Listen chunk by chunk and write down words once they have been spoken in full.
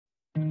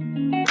Hey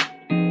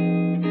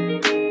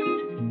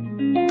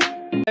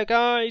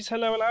guys,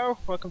 hello,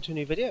 welcome to a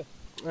new video.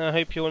 I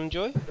hope you all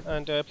enjoy,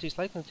 and please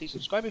like and please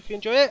subscribe if you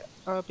enjoy it.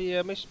 I'll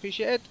be most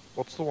appreciated.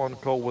 What's the one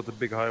called with the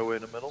big highway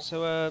in the middle?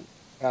 So,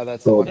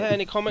 that's the one. yeah,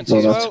 any comments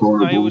as well?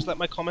 Horrible. I always like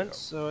my comments,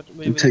 so I'd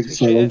really, It takes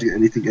so appreciate long it. to get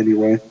anything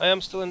anyway. I am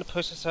still in the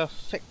process of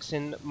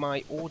fixing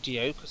my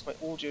audio, because my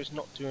audio is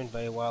not doing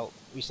very well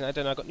recently. I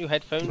don't know, I got new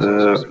headphones, so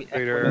it's supposed to be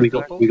echoing at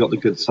people. We got the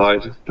good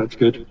side. That's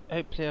good.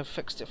 Hopefully I've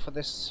fixed it for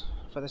this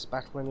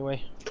battle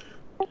anyway.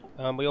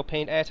 We all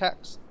paying air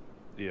tax?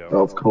 Yeah.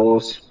 Of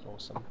course.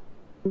 Awesome.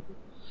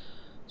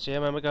 So yeah,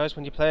 remember guys,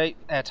 when you play,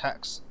 air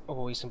tax,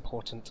 always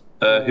important.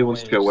 Who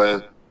wants to go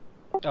where?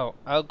 Oh,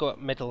 I'll go up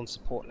middle and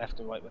support left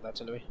and right with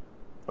artillery.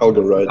 I'll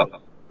go right.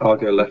 I'll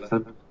go left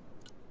then.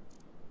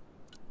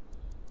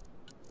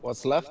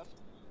 What's left?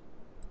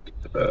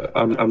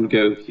 I'm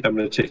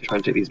gonna try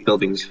and take these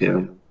buildings here.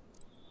 I'm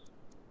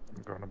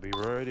gonna be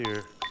right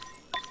here.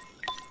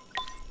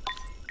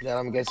 Yeah,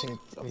 I'm guessing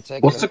I'm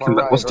taking. What's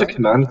the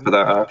command for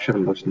that? I actually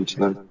haven't listened to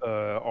them.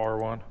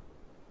 R1.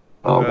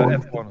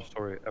 R1. F1,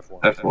 sorry,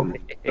 F1. F1.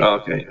 Oh,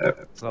 okay.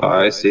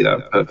 I see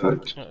that.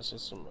 Perfect. Yeah, this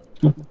is some,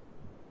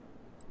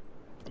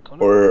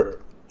 Or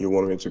you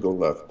want me to go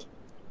left?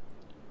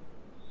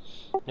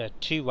 yeah,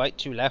 2 right,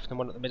 2 left, and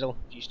 1 at the middle.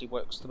 Usually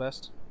works the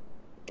best.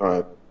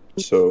 Alright,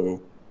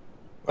 so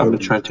I'm gonna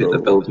try and take the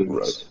buildings.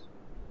 Right.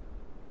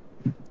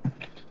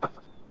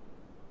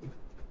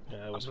 Yeah,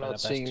 I always I'm find not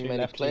that best. seeing 2 many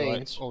left, 2 right,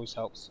 planes. always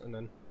helps. And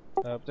then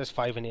there's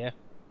 5 in here.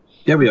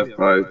 Yeah, we have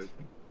 5.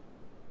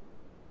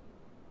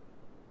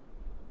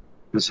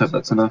 Let's hope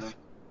that's enough.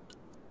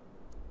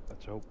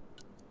 Let's hope.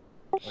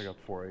 I got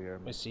 4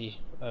 AM. We see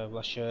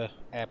Russia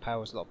air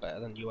power is a lot better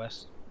than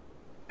US.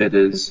 It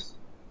is.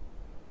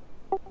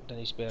 There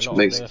needs to be a Which lot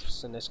makes- of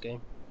nerfs in this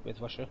game with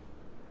Russia.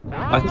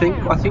 I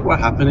think what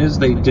happened is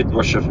they did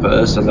Russia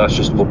first, and that's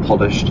just more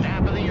polished.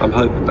 I'm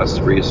hoping that's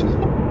the reason.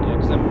 Yeah,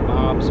 because them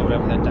barbs or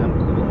whatever they're damn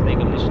cool, they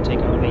can literally take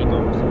out an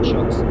A-bomb with 4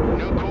 shots.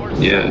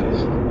 Yeah.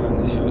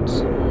 And it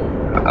hurts.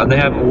 And they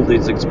have all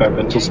these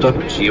experimental stuff,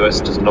 which the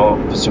US does not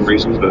for some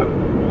reason, but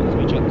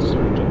 3 jets,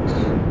 4 jets.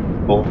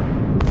 well,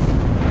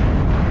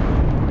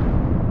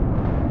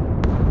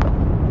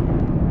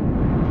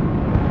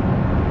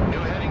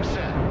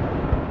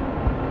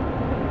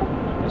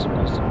 This one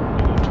goes to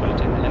try to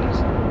take the helis.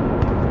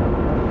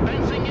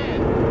 Fencing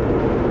in.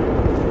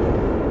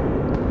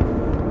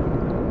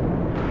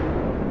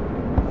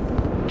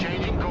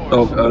 Changing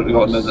course. we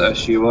got another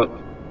SU up.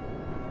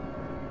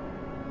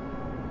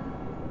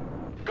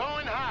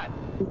 Going hot.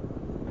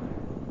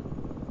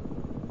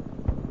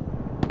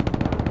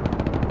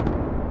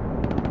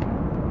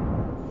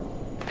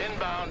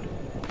 Inbound.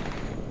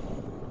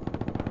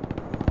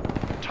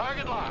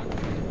 Target lock.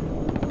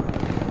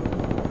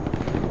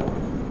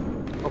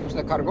 Focus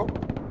the cargo.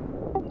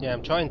 Yeah,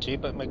 I'm trying to,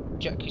 but my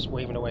jet keeps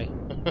waving away.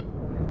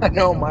 I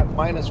know,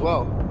 mine as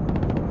well.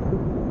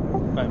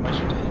 Right, I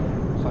should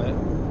fire.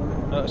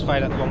 No, it's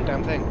fired at the wrong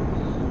damn thing.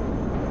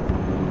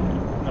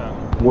 No.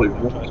 What?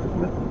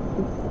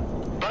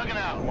 Bugging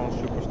out. Come on,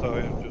 Super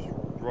Stallion, just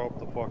drop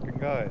the fucking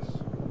guys.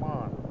 Come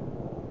on.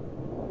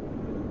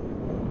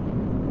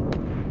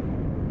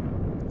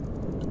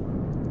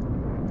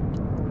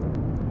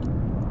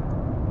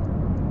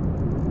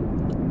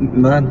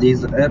 Man,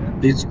 these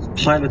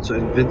pilots are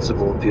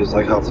invincible. It feels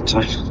like half the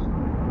time.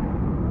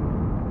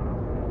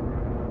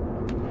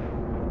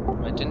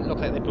 It didn't look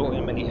like they brought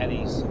in many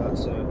helis, so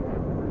that's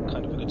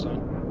kind of a good sign.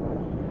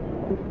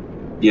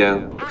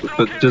 Yeah,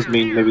 but it does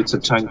mean maybe it's a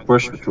tank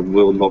push, which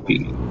will not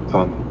be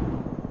fun.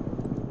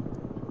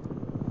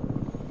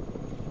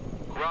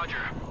 Roger.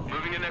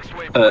 Moving in next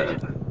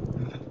waypoint.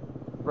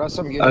 Russ,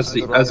 some units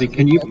to the right. Azzy,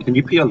 can you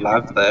put your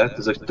lav there?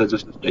 There's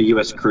a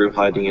US crew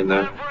hiding in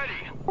there. Nav ready.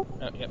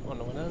 Yeah, one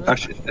over there.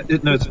 Actually,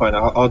 no, it's fine.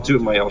 I'll do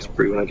it my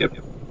Osprey when I get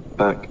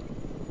back.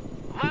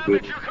 Lab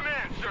Good. at your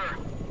command, sir.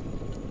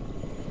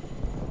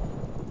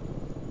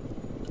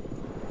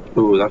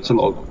 Ooh, that's a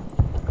lot.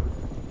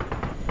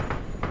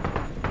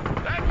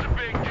 That's a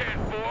big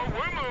 10-4.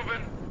 We're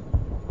moving.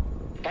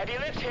 Heavy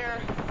lift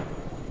here.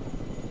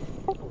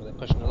 Oh, they're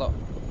pushing a lot.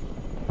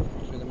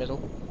 Through the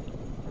middle.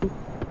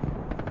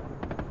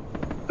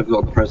 I've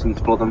got a present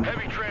for them.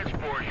 Heavy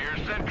transport here.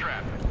 Send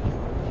traffic.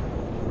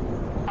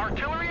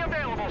 Artillery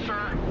available,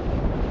 sir.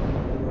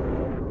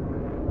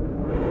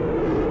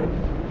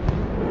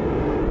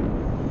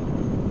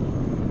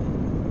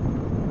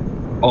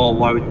 Oh,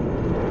 why would...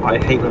 I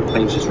hate when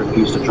planes just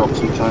refuse to drop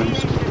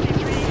sometimes. Yeah,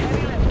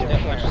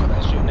 I just had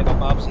that shooting, they got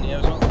barbs in the air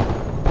as well.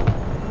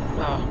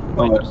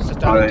 Just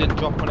didn't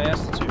drop when I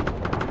asked it to.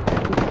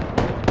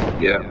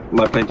 Yeah,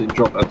 my plane didn't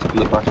drop. I have to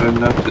pull it back home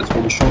now because it's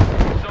one shot.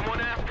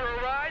 Someone after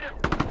a ride?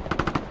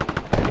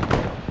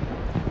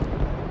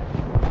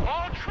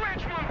 All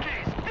trench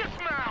monkeys,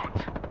 dismount!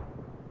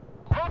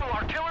 Rebel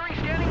artillery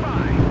standing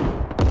by.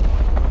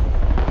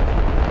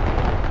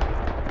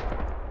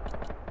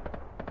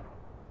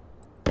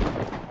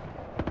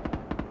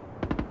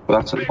 Well,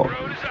 that's a Big lot.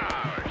 road is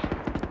ours.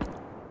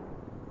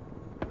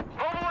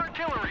 Rebel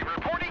artillery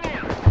reporting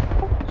in.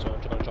 So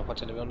I'm trying to drop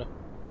artillery on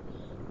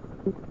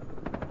corner.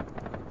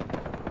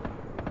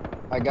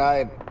 I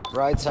got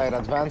right side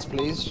advance,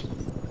 please.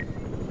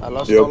 I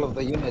lost Yep. all of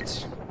the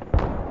units.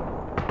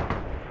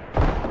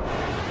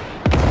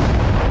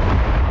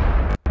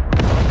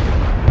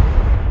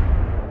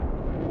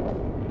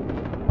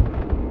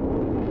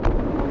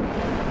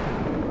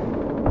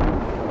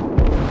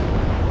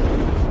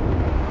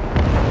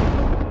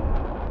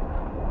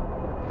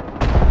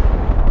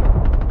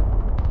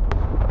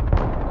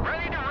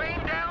 Ready to rain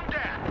down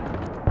death.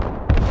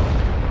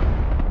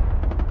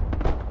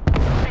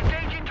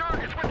 Engaging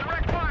targets with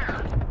direct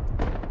fire.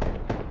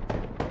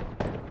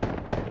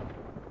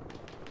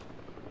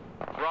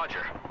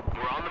 Roger.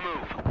 We're on the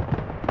move.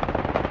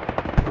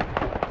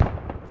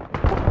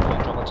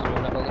 I'll drop onto the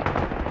that building.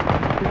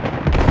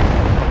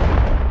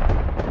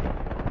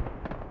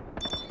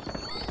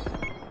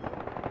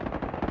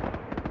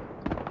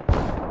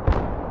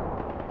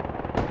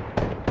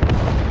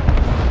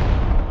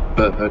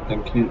 Perfect,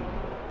 thank you.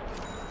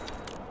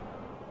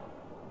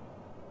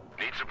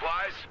 Need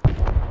supplies?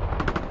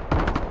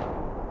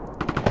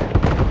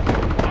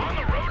 On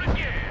the road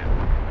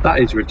again. That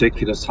is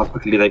ridiculous how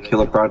quickly they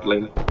kill a Bradley.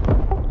 Yep.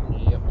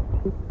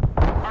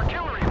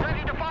 Artillery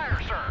ready to fire,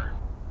 sir.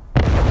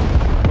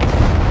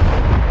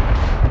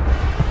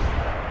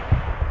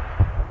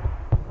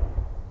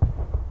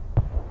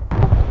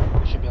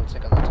 We should be able to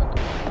take out that tank.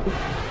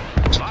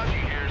 Logi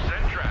here,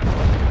 send traffic.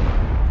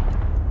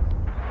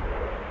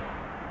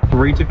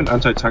 3 different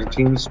anti-tank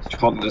teams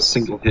caught in a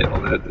single hit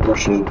on a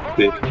Russian Full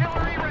vehicle.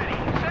 artillery ready.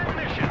 Send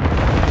mission.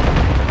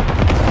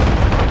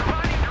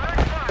 Providing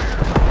direct fire.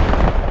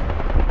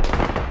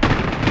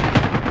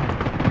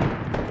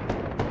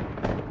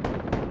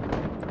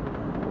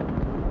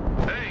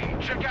 Hey,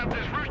 check out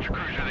this rooster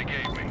cruiser they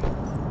gave me.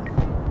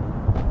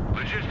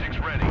 Logistics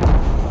ready.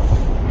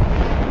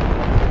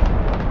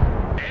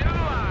 End of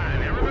the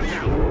line. Everybody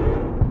out.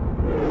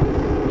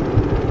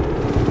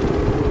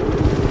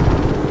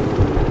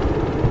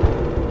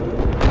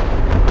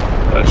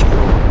 That's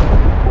cool.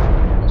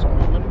 That's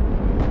movement.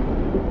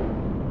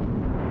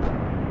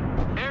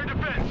 Air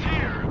defense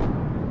here.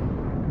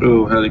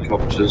 Oh,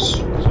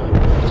 helicopters.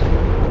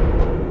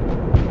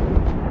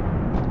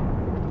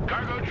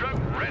 Cargo truck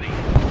ready.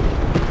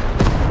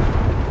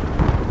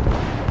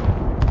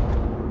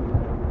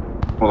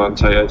 Well, I'll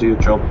tell you, I do your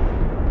job.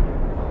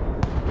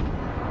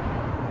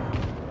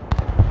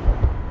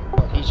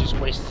 Well, he just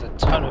wasted a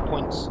ton of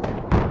points.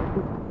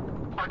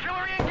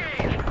 Artillery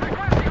engaged.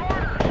 Requesting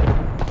orders.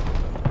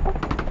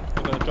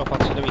 I'm gonna drop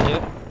artillery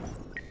here.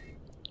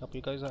 Help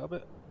you guys out a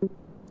bit.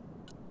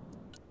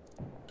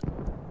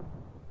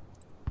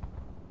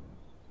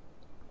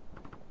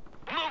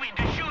 Moving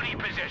to shooting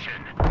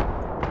position.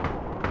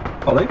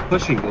 Are they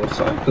pushing your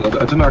side? Because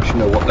I don't actually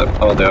know what they're...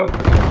 Oh, they are.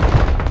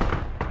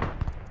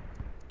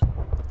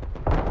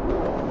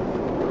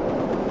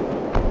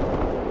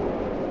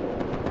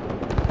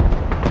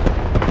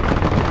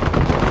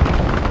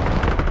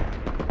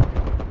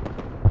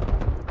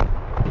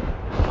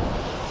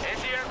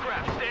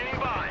 Anti-aircraft standing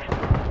by.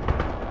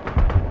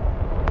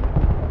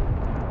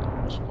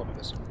 I should probably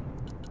get some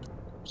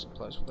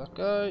supplies for that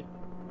guy.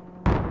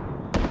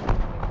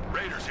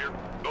 Raiders here.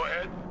 Go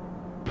ahead.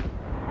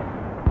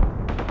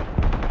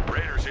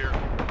 Raiders here.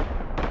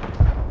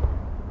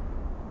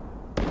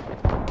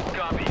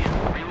 Copy.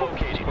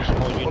 Relocating. Push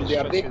more units the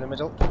right RD. through the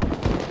middle.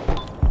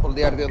 Hold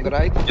the RD on the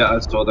right. Yeah, I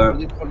saw Hold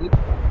that. it, hold it.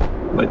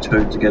 My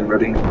toad's again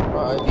ready. If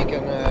you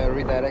can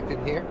redirect it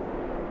here.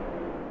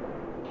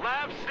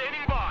 Lab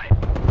standing by.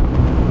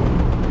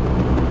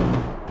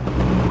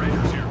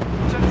 Raiders here.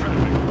 Send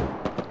traffic.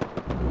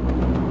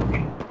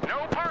 No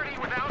party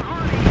without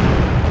Hardy.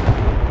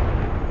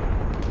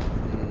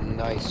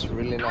 Nice,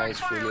 really nice,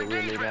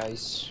 really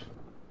nice.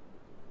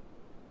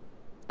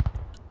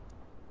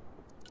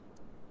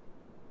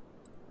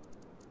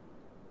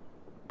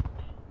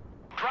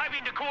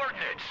 Driving to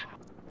coordinates.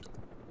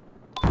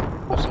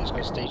 Also, he's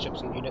gonna stage up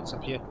some units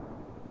up here.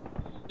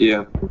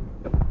 Yeah,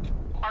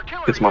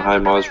 Artillery. it's my high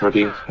Mars command,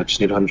 ready. sir. I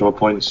just need 100 more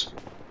points.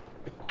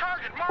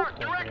 Target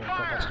marked. I'm Direct gonna drop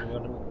fire. artillery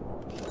on him.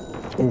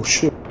 Oh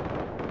shit.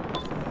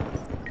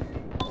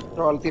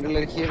 Throw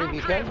artillery here if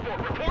you can.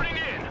 Transport reporting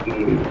in.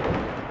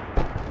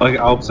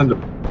 I'll send a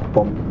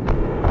bomb.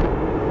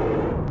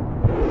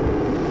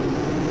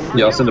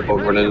 Yeah, I'll send a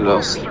bomb running and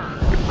I'll... Sir.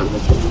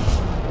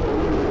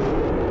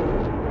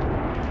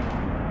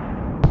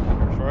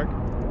 Strike.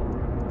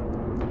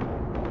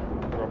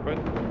 Drop it.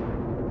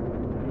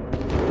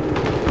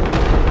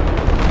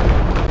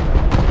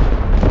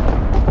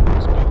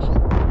 It's beautiful.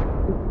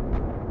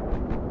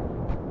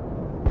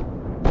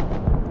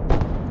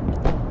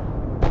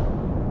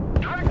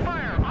 Direct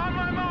fire. On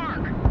my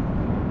mark.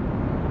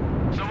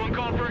 Someone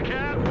called for a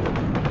cab.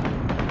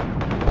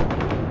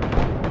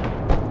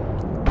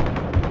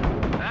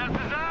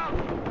 Pass is out.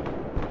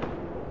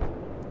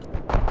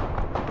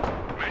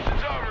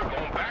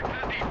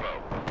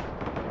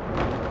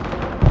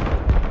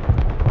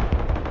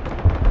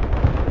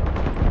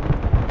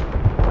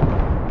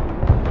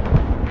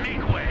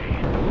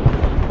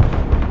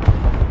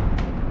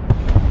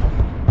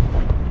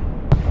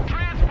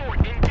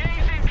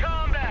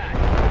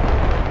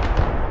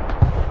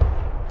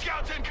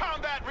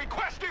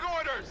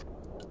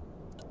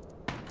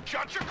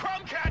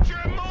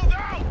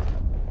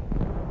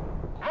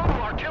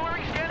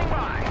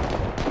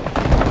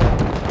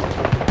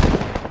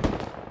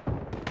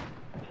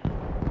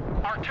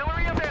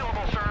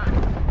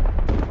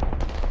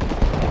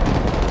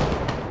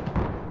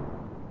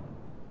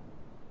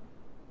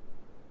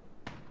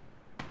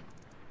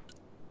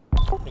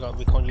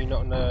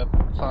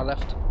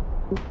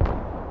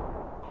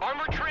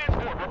 Armored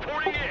transport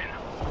reporting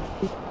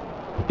in.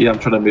 Yeah, I'm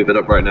trying to move it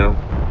up right now.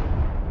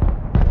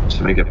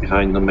 So I get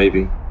behind them,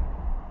 maybe.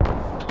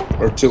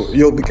 Artillery.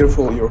 Yo, be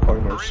careful, your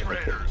HIMARS. Green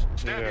Okay. Raiders,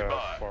 standing Yeah,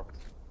 by. fucked.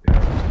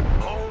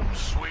 Home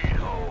sweet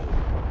home.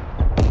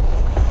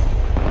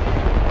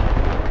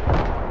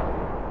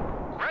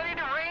 Ready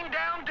to rain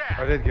down death.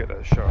 I did get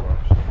a shot off.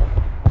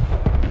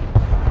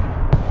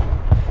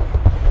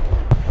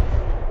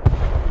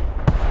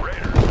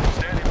 Raiders,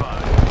 standing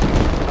by.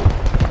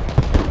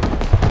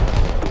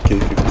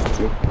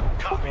 K-52.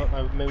 Copy.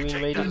 My We Marine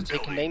take Raiders are that taking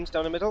building. names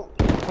down the middle.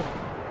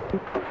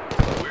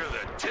 We're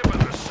the tip of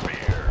the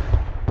spear.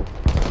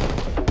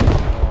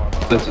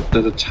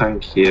 There's a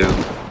tank here.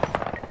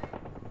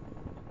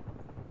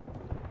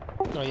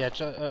 Oh yeah,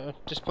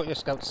 just put your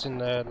scouts in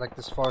like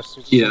this forest.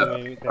 So just Yeah, so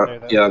they know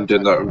that yeah, I'm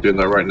doing that. I'm doing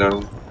that right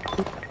now.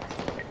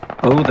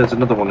 Oh, there's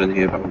another one in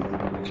here, but I'm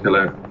gonna kill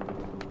it.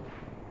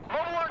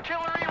 Mobile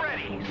artillery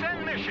ready.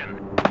 Send mission.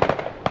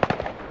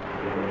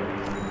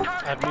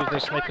 I've moved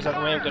those snipers out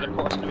of the way. I'm going to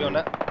put artillery on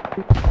that.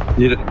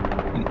 You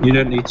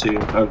don't need to.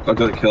 I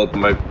got it killed by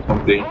my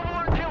comfy. Mobile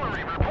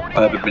artillery reporting I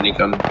have a in.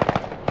 minigun.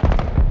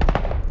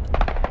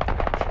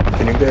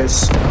 Can you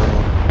guys...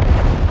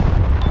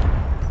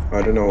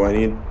 I don't know, I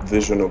need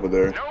vision over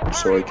there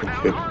so I can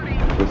hit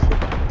with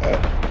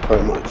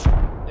HIMARS.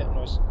 Yeah,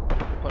 nice.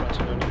 Put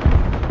artillery on it.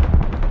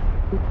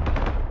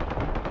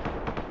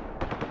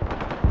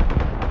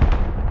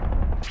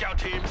 Scout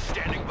team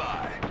standing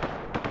by.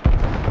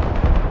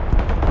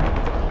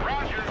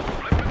 Roger,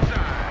 flipping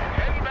side,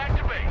 heading back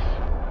to base.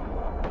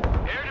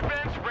 Air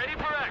defense ready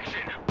for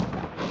action.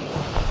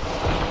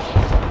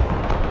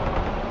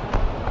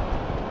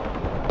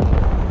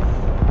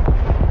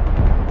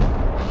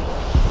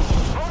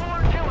 Mobile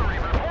artillery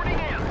reporting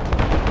in.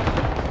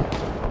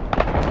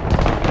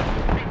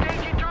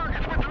 Engaging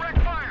targets with direct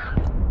fire.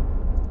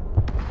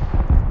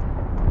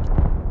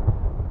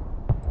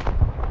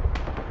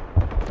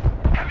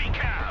 Heavy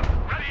cab,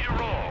 ready to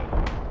roll.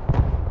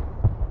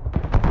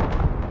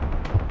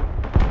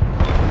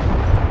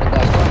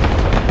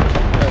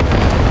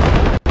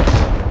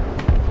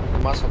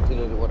 Mass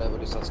artillery, whatever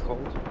it is that's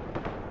called.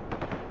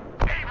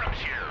 Abrams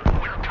here.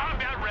 We're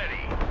combat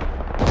ready.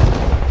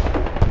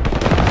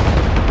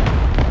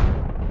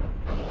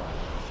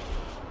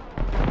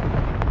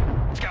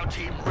 Scout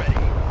team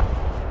ready.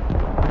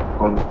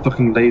 I'm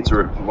fucking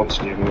laser it for once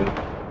in a while.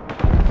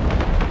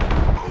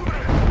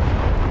 Moving.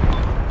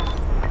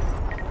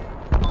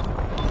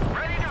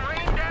 Ready to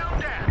rain down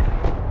death.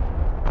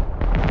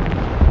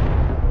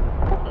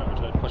 Right, I'm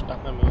trying to push back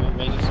my Marine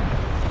Raiders.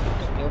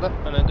 Get healed up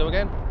and then go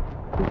again.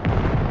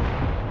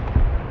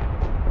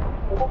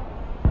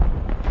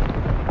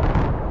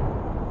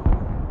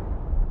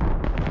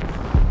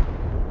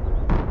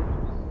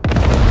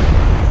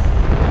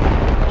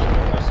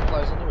 Our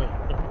supplies anyway.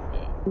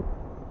 Yeah.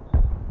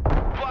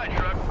 Flight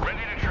truck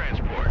ready to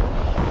transport.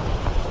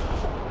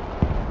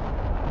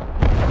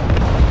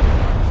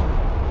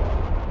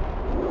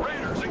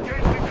 Raiders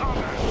engaged in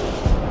combat.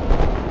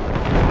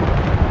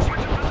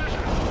 Switching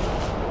positions.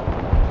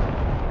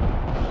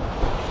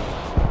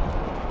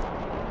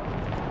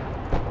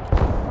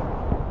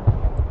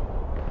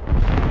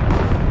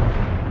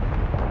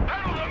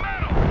 Pedal to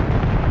metal.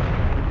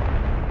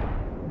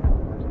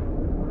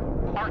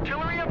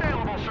 Artillery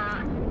available,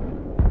 sir.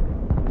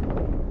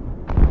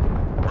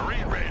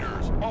 Marine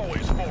Raiders,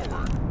 always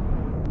forward.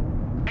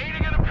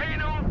 Ain't gonna pay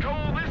no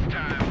toll this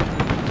time.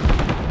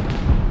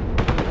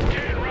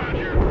 10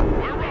 Roger,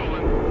 we're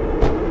rolling.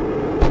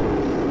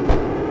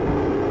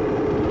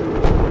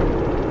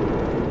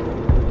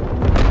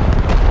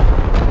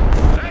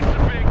 That's a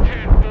big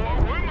 10-4,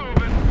 we're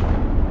moving.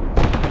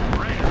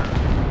 Raiders,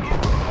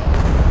 hoorah.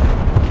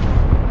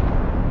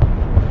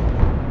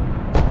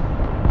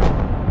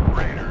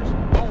 Raiders,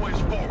 always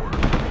forward.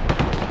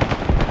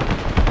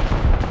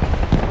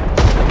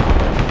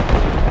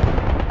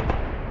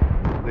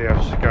 They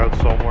have scouts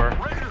somewhere.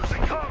 Raiders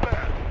in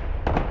combat!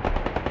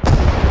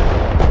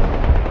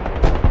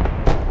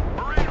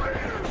 Marine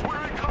Raiders,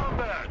 we're in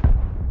combat!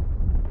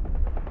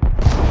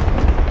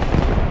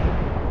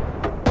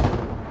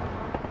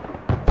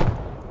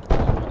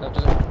 That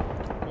does it.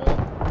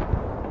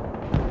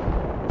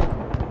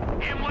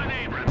 M1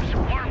 Abrams,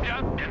 warmed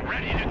up and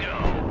ready to go.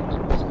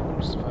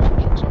 Just fire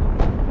shots off.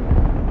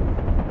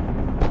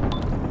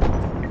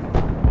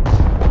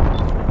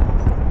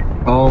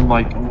 Oh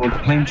my god,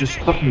 plane, just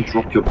fucking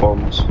drop your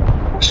bombs. Yeah,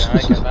 I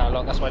get that a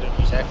lot. That's why I don't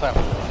use aircraft.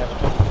 They never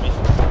talk to me.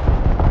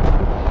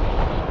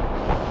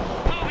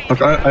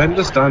 Like, I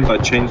understand I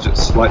changed it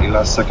slightly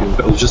last second,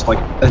 but it was just like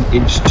an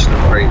inch to the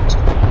right.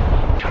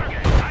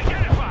 Target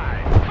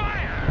identified!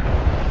 Fire!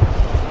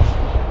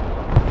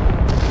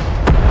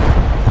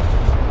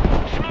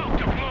 Smoke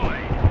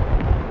deployed!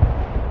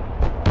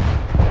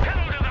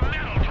 Pedal to the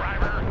metal,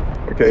 driver!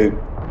 Okay,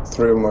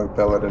 3 of my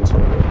paladins are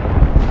there.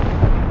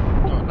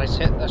 Oh, nice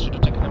hit. That should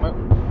have taken them out.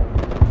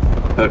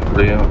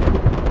 Hopefully, yeah.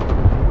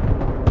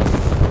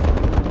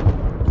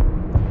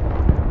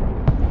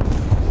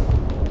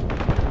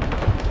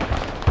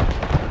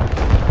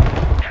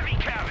 Heavy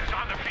cab is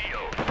on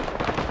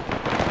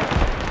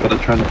but they're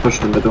trying to push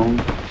the middle.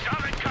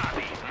 Solid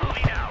copy.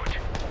 Moving out.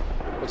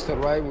 What's the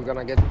right? We're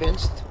gonna get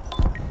pinched.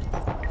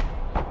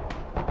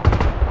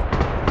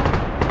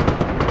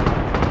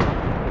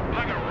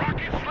 Like a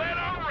rocket sled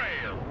on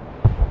rail.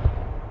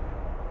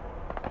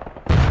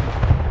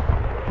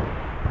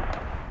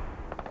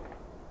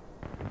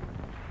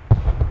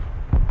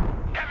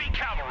 Heavy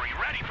cavalry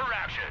ready for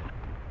action.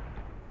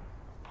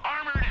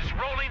 Armored is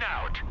rolling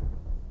out.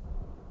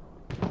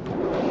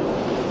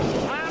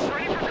 Labs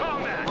ready for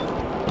combat.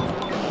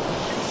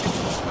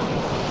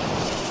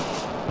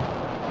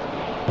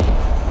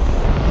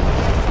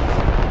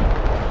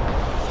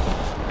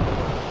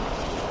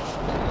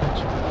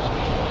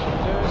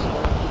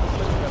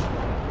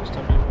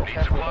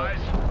 Need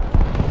supplies?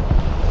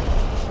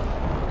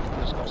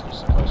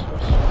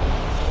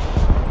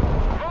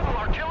 Mobile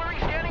artillery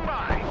standing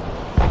by.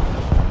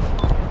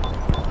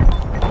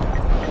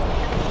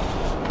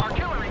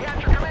 Artillery at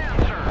your command,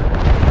 sir.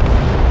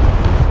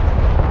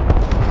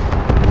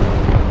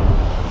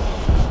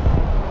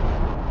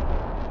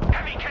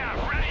 Heavy cav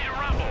ready to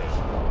rumble.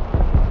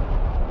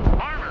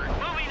 Armored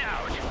moving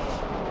out.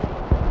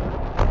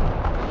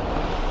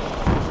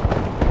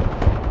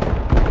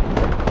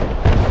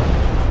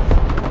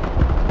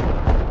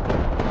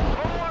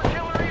 Mobile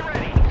artillery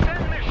ready.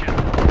 Send mission.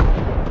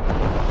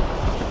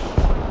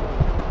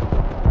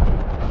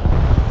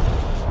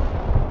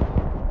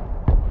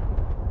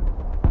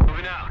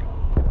 Moving out.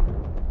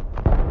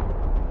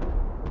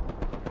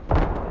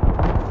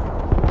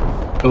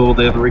 Oh,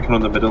 they have a recon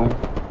on the middle.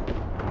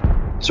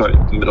 Sorry,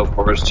 the middle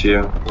forest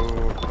here.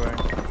 Oh, fine.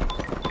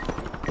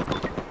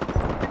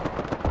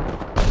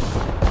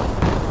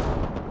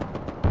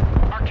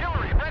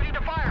 Artillery ready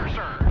to fire,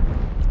 sir.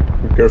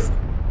 Be careful.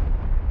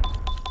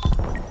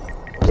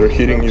 They're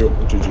hitting you.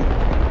 GG.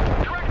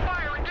 Direct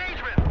fire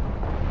engagement.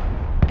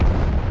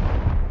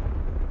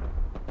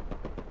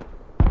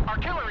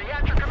 Artillery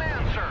at your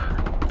command, sir.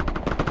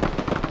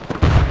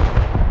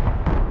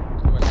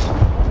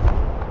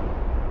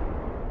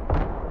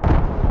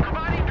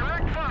 Providing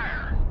direct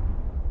fire.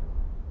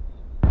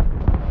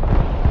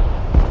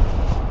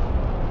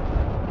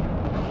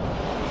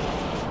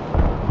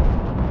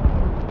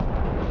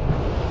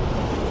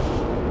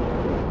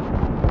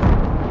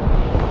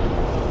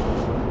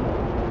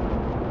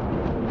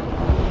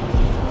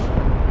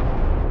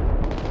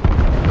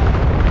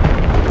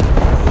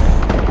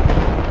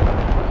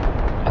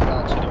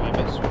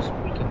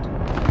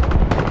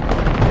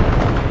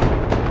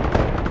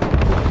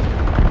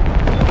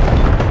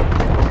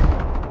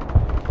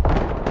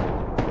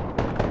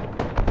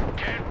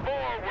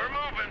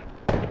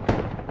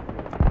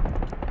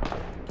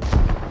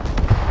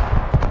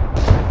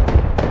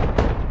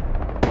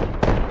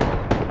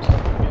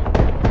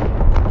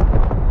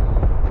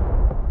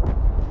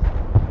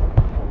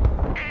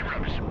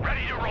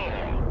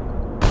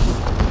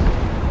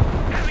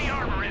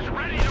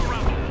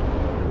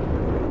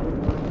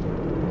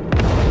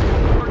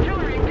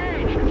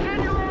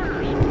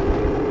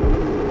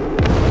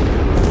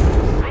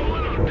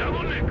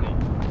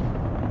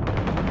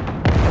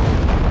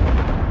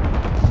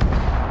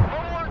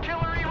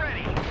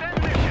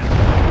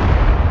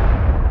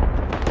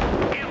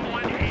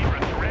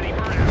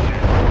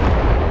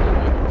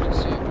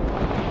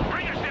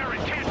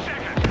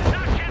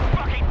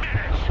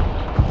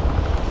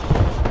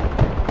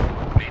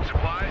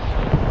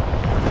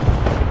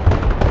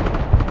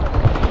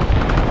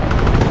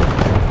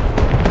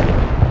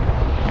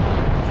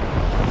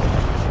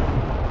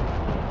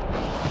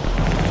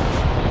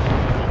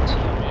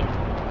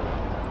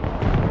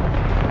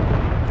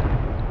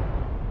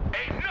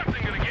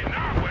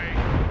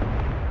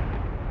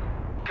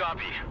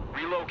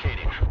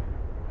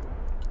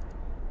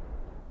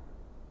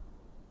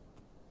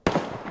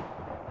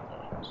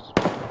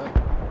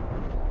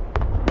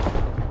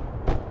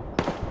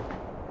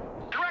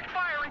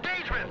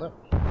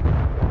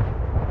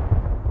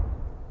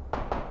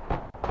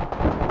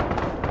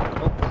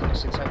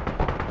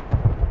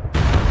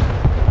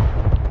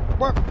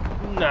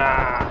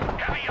 Nah.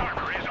 Heavy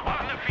armor is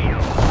on the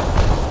field.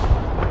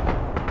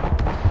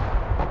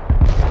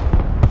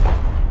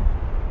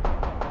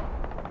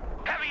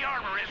 Heavy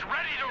armor is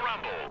ready to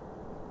rumble.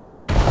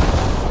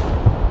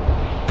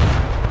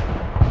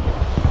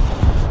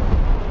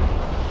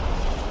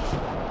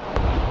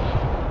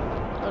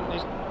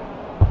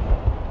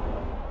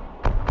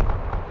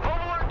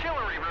 Mobile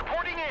artillery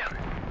reporting in.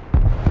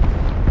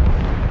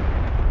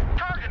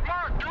 Target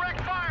marked,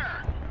 direct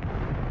fire.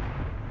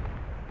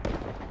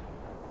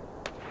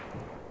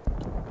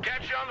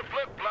 Catch you on the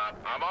flip-flop.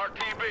 I'm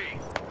RTB.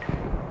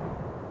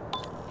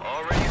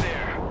 Already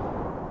there.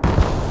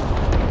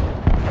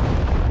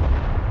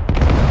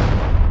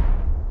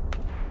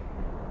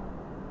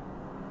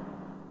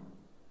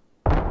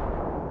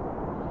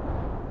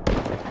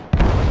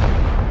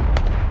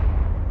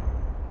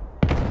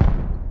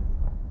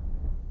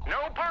 No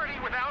party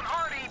without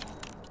Artie.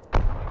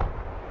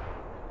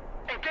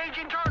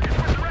 Engaging targets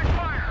with direct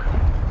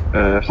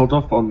fire. Hold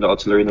off on the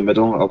artillery in the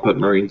middle. I'll put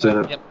Marines in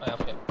it. Yep, I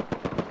have it.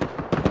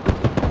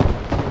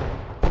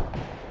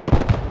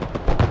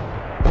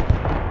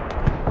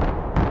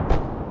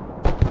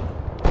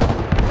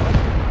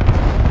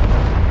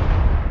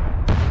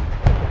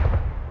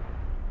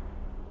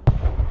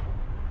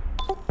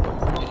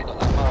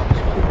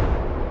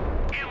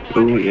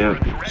 Oh yeah.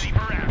 Ready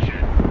for action.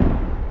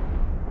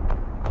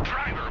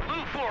 Driver,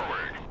 move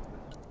forward.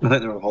 I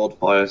think they're on hold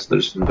fire, so they're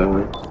just going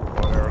down.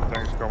 Well,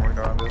 everything's coming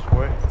down this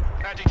way.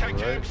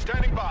 Anti-tank Right. team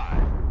standing by.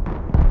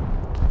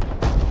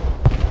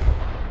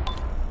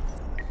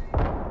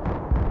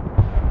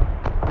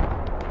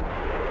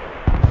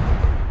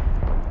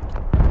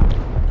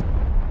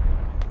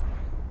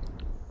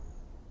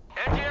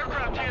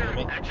 Anti-aircraft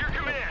here. At your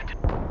command.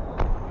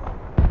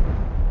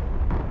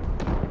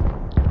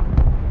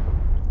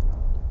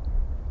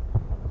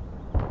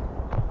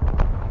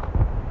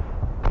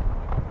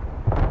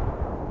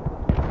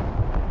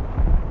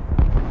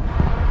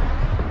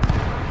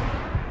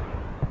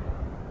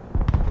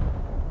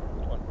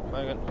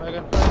 Fire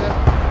gun.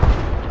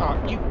 Oh,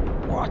 you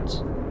what?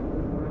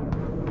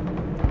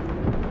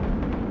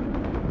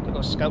 They've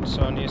got scouts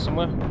around here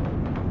somewhere.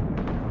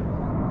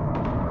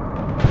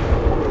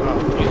 Oh,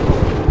 beautiful.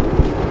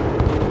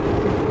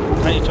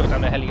 And you took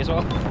down the heli as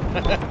well.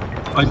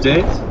 I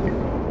did?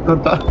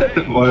 Not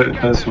that. My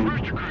first one.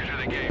 Booster cruiser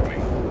they gave me.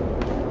 In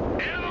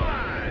the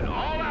line.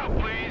 All out,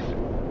 please.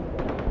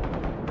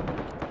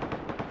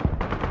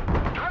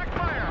 Direct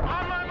fire.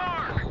 On my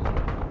mark.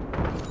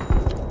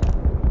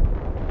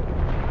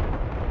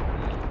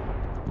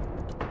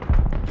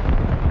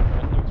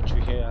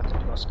 Infantry here, I think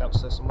they've got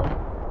scouts there somewhere.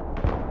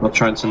 I'll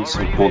try and send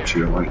some support to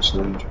your right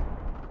side.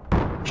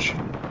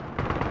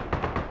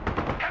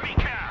 Heavy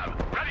cab.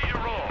 Ready to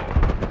roll.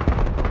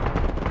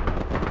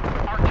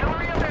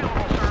 Artillery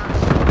available, sir.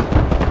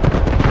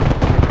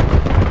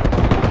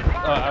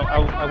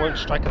 I won't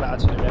strike at that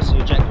artillery unless you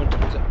eject one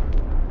towards it.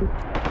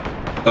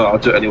 Oh, I'll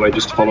do it anyway,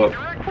 just to follow up.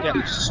 Yeah,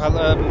 It's- I'll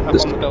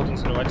this- bomb the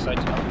buildings on the right side.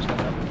 I'll just let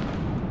that.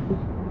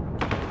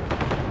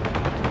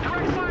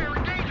 Direct fire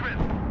engagement.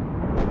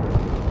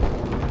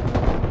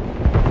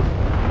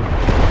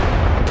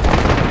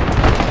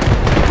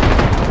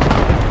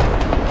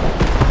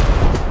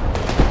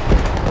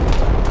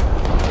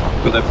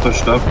 But they're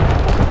pushed up.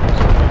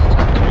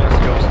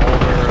 Kills all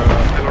their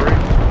artillery.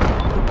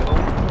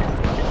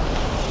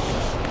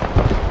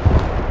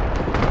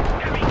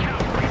 Heavy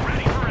cavalry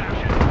ready for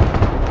action.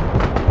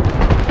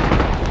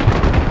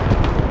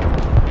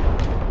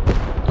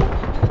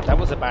 That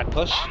was a bad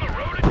push. On the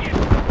road again.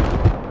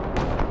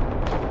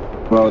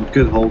 Well,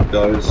 good hold,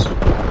 guys.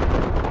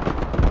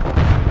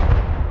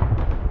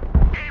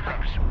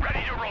 Abrams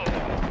ready to roll.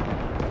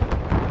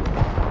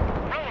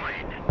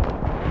 Rolling.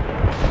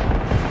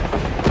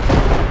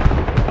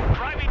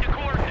 Driving to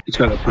coordinate. These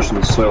guys are pushing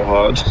us so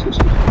hard.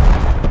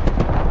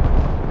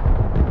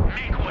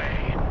 Make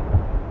way.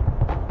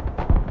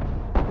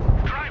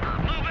 Driver,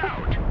 move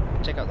out.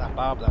 Take out that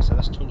barb there, so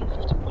that's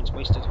 250 points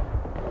wasted.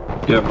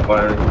 Yeah, I'm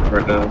firing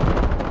right now.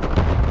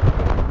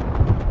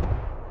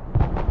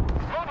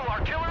 Mobile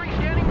artillery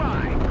standing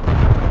by.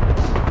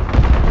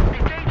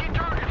 Engaging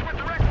targets with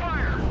direct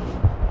fire.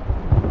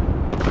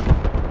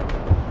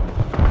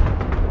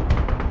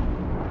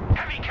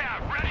 Heavy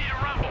cab ready to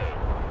rumble.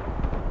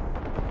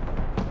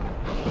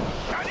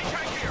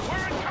 Anti-tank here.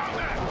 We're in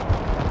combat.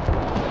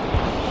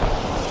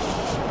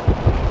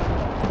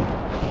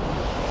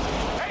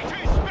 AT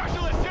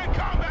specialists in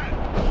combat.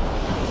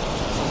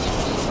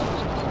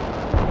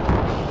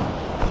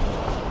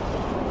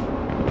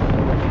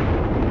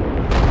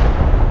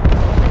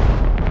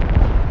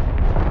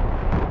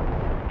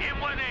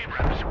 M1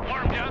 Abrams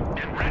warmed up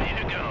and ready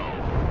to go.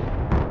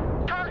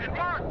 Target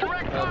marked.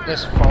 Direct fire.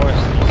 This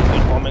forest needs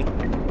good bombing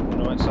on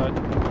the right side.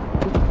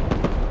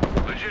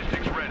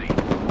 Logistics ready.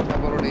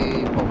 I've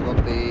already popped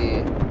up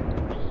the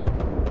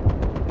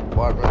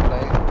water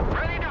line.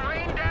 Ready to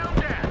rain down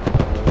death.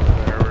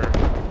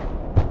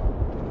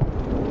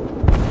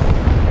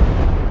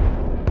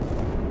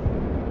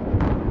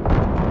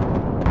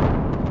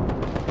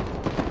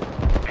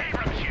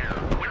 Abrams here.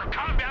 We're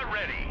combat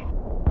ready.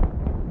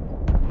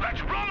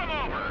 Let's run them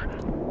over.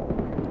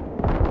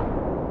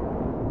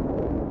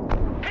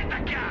 Hit the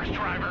gas,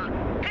 driver.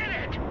 Hit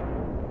it.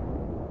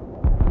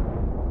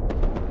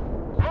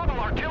 Mobile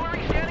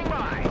artillery standing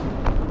by.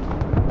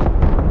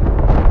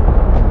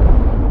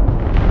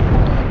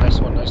 Nice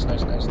one, nice.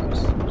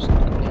 Just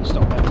completely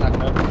stop that attack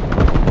now.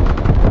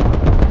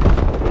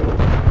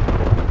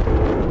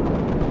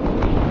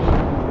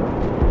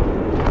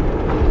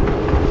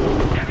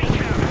 Heavy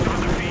cab is on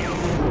the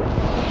field.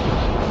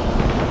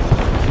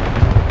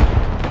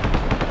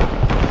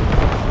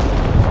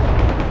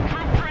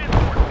 Troop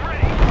transport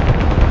ready.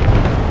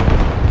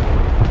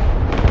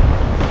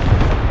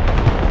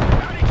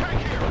 Anti-tank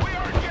here. We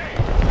are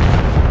engaged.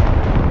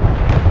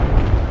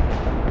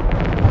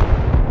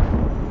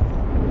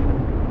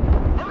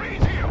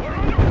 Marines here. We're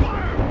under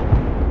fire.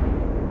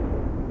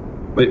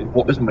 Wait,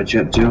 what is my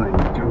jet doing?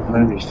 Go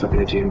home, you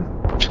fucking idiot.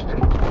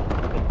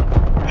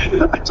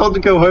 I told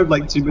him to go home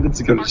like 2 minutes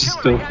ago, and it's just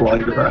still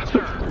flying around.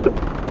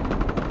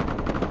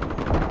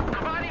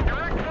 Providing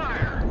direct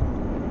fire.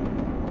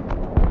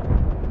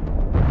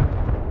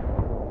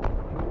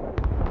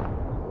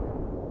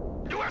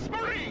 U.S.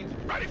 Marines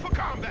ready for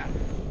combat.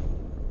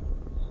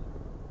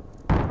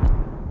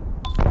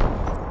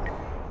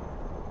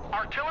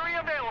 Artillery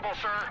available,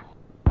 sir.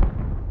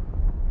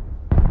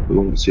 We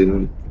won't see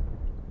them.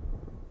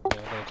 Yeah,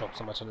 I'm gonna drop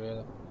some artillery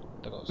there.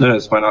 They got No, some,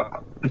 it's fine.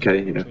 Okay,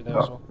 yeah. infantry there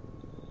as well.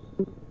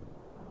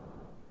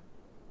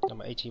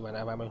 I'm at 18 right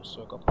out of ammo,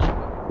 so I've got to push it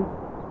back.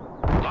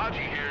 Logi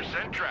here,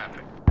 send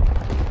traffic.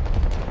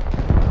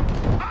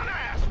 On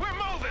ass, we're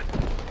moving!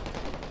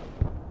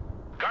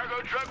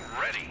 Cargo truck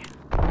ready.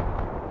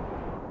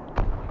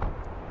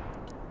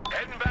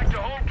 Heading back to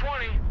home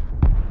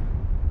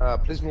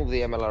 20. Please move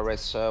the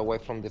MLRS away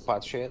from the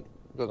path shit,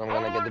 because I'm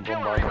gonna get the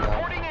bombardment now.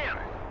 Reporting in.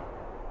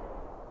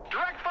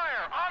 Direct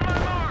fire, on my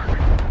mark!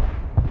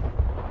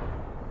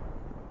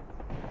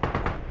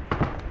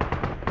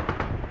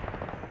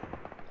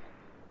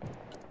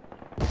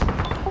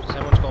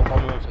 Someone's got a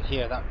bomber over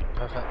here, that'd be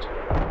perfect.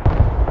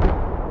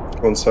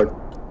 1 sec.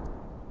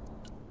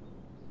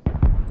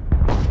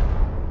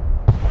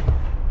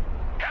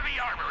 Heavy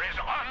armor is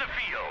on the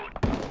field.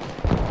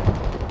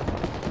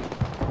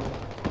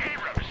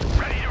 Abrams,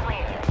 ready to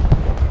roll.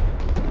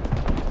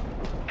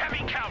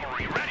 Heavy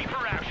cavalry, ready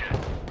for action.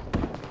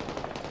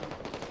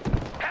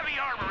 Heavy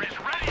armor is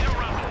ready to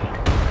rumble.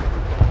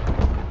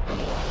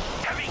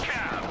 Heavy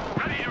cav,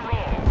 ready to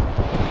roll.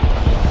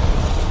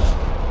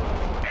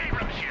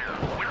 Abrams here,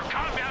 we're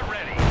combat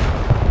ready.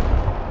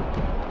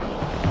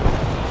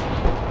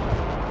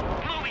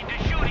 Moving to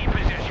shooting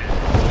position.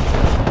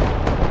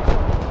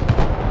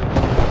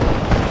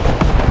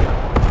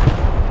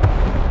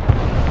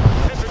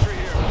 Infantry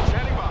here,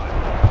 standing by.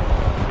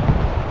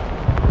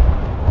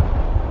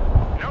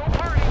 No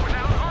party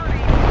without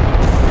Hardy.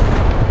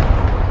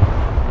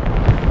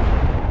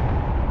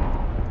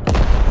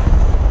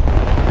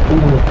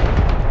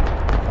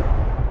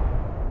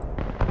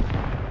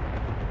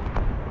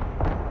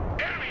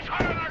 Enemies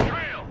hot on our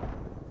trail.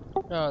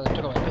 Oh, they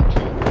took out my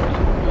picture.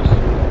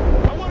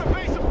 I want a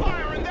base of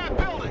fire in that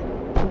building.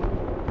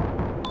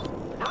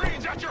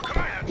 Marines at your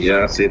command.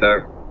 Yeah, I see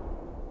that.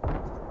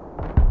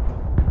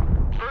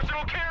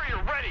 Personal carrier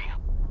ready.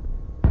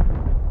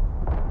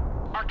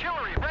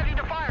 Artillery ready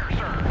to fire,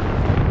 sir.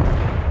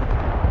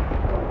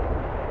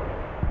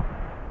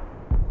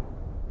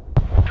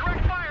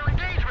 Direct fire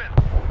engagement.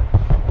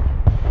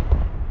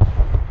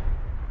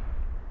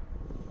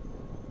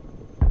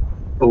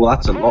 Oh,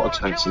 that's a lot of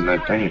tanks in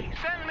that game.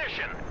 Send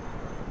mission.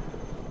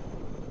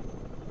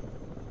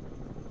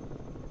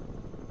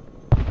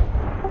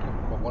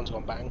 Well, one's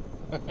gone bang.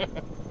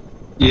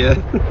 Yeah.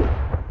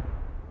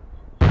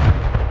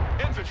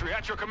 Infantry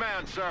at your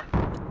command, sir.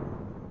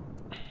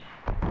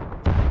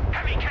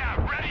 Heavy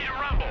cav ready to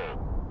rumble.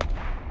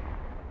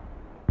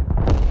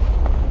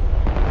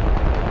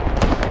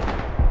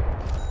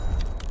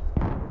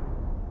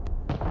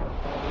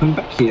 Come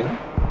back here.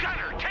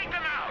 Gunner, take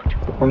them out.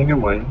 Running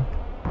away.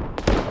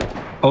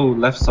 Oh,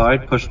 left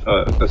side pushed.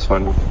 That's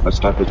fine. My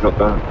sniper's got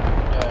that.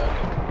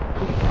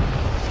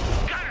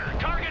 Gunner,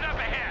 target up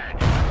ahead.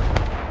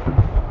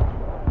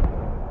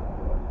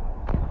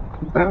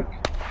 Come back.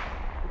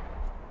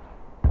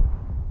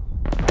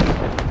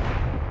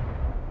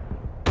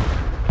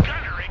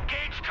 Gunner,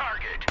 engage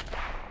target.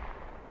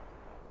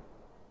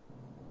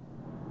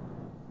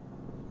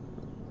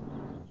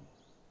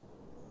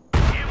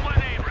 M1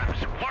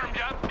 Abrams, warmed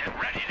up and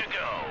ready to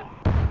go.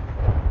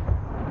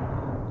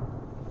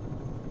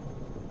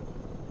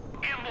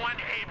 M1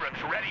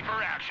 Abrams ready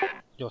for action.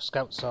 Your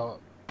scouts are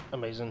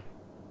amazing.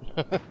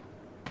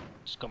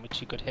 Just got me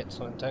 2 good hits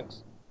on them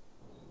tanks.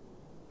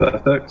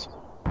 Perfect.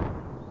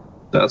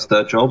 That's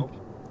their job.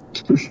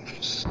 Mobile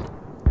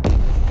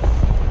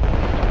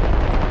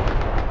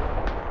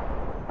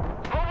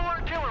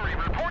artillery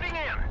reporting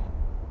in.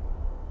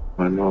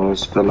 My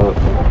Mars fell up.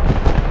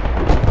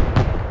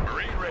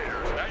 Marine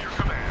Raiders at your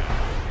command.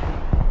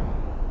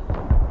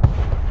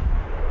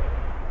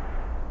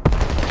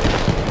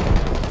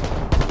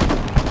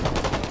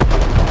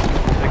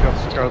 They got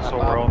scouts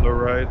somewhere on the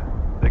right.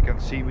 They can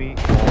see me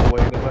all the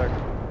way in the back.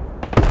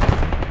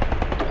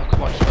 Oh,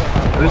 come on, shut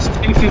There's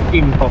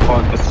T-15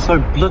 behind. They're so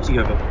bloody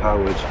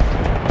overpowered.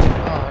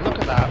 Oh, look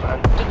at that, man.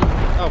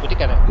 Oh, we did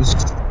get it. It's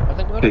I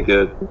think we got pretty it.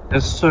 good.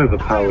 They're so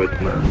overpowered,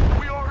 man.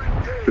 We are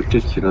engaged.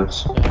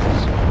 Ridiculous.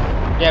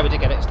 Yeah, we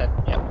did get it instead.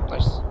 Yeah,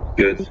 nice.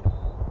 Good.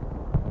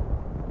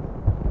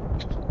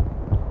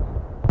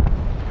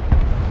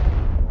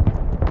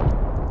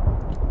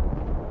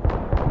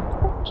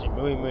 Actually,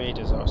 Marine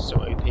Raiders are so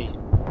OP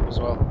as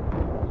well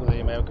for the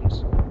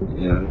Americans.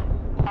 Yeah.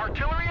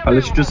 Artillery I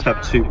literally just have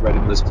available, 2 ready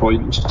at this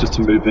point, just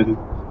to move in.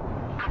 sir.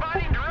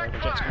 Providing direct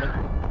American jets come fire.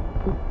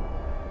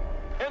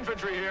 in.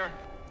 Infantry here.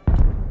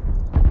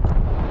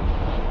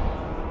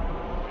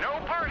 No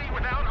party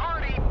without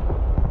Hardy.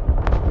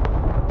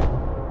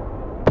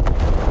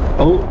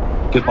 Oh,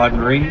 goodbye,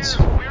 Marines.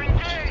 We're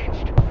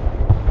engaged.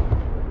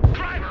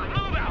 Driver,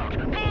 move out.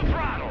 Full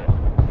throttle.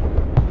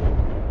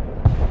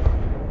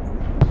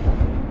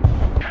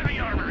 Heavy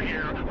armor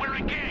here. We're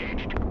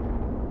engaged.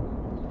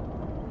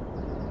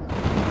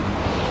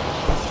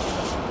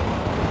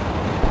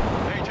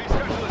 AT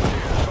specialist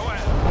here. Go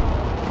ahead.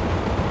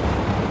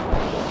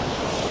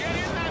 Get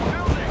in that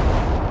building.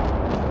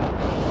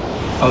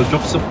 I'll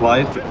drop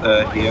supplies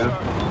here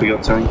for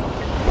your tank.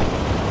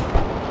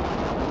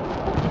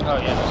 Oh, Oh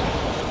yeah,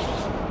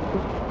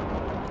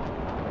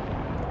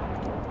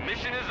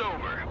 Mission is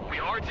over. We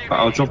RTV.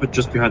 I'll drop it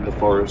just behind the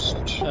forest.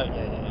 oh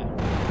yeah.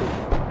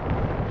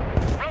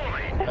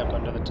 Rolling. I've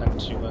got another tank to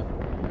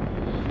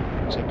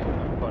take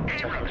one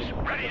tank ready.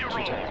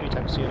 Three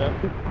tanks here now.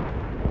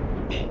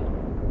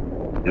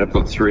 Yeah, I've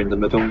got 3 in the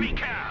middle. Heavy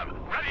cab.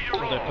 Ready to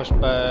I'm roll. gonna push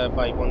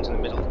by ones in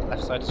the middle,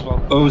 left side as well.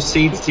 Oh,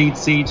 seed. Mobile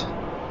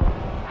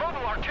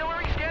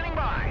artillery scanning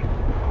by.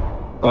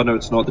 Oh no,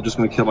 it's not. They're just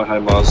going to kill my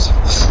HIMARS.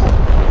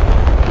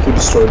 He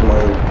destroyed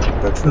my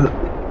battery.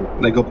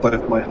 They got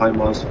both my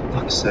HIMARS, for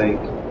fuck's sake.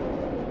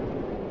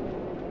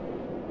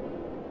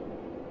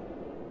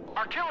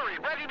 Artillery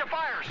ready to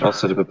fire, sir. I'll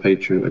set up a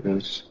Patriot, I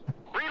guess.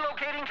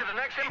 Relocating to the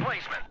next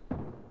emplacement.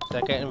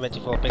 They're getting ready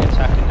for a big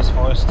attack in this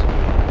forest.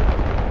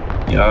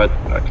 Yeah,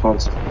 I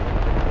can't.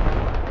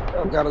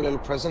 I've got a little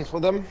present for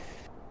them.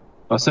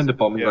 I'll send a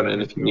bombing run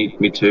in if you need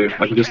me to.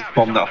 I can just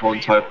bomb that whole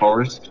entire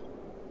forest.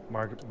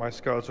 My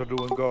scouts are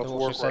doing They're God's also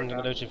work right sending a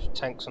now. load of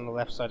tanks on the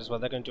left side as well.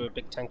 They're going to do a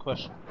big tank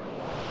rush.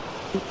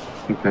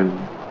 Okay.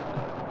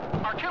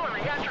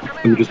 Artillery at your Let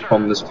me command, just sir.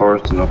 bomb this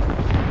forest and up.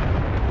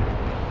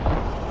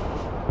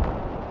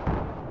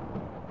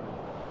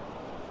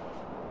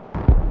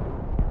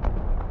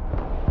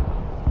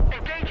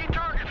 Engaging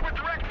targets with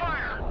direct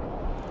fire.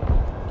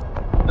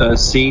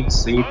 Seed,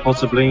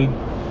 possibly.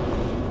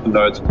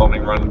 No, it's a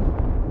bombing run.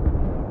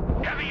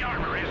 Heavy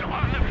armor is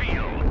on the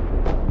field.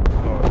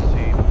 Oh, I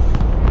see.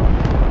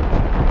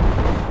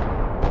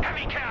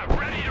 Heavy cab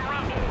ready to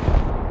rumble.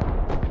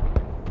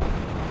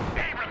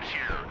 Abrams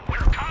here.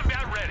 We're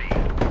combat ready.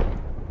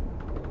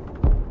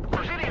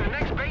 Proceeding to the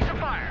next base of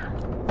fire.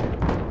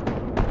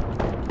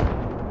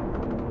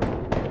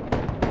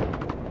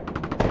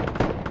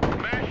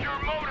 Smash your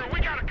motor. We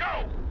gotta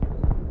go.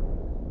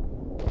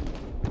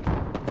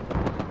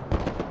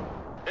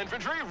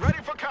 Infantry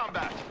ready for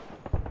combat.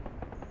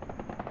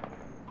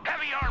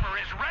 Heavy armor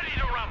is ready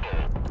to rumble.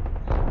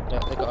 Yeah,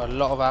 they've got a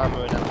lot of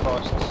armour in that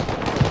forest.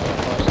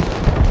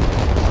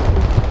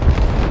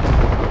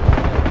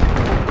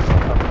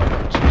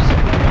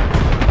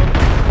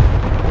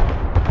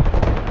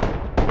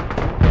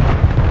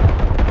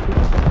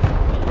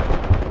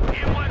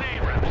 E1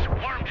 Abrams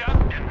warmed up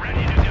and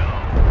ready to go.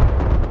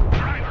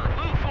 Driver,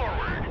 move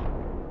forward.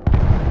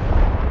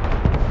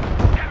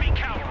 Heavy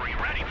cavalry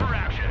ready for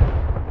action.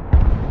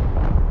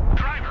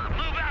 Driver,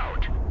 move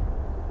out.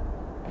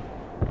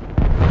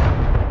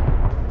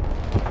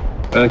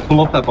 Pull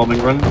off that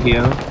bombing run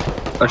here.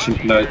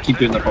 Actually, no, keep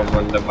doing that bombing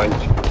run, never mind.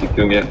 Keep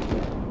doing it.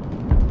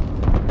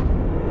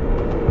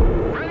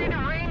 Ready to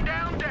rain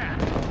down death.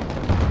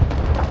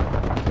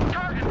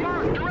 Target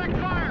marked, direct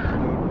fire.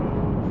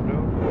 No.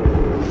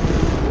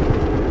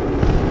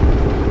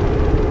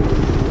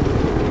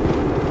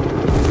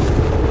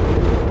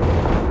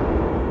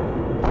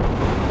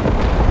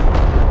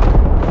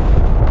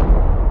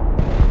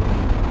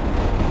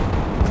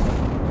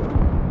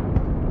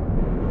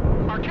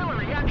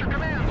 Artillery at your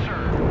command,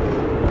 sir.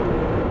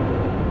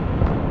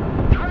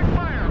 Direct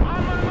fire,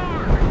 on my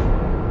mark.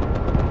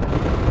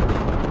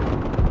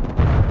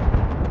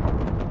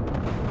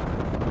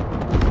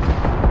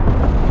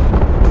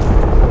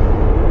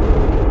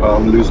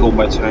 Lose all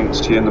my tanks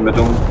here in the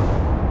middle. Get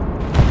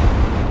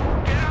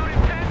out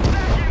in 10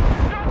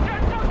 seconds. No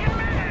 10 fucking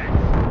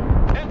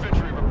minutes.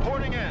 Infantry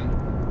reporting in.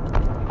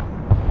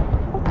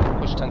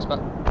 Push tanks back.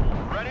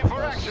 Ready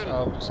for action.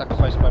 I'll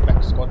sacrifice my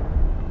back squad.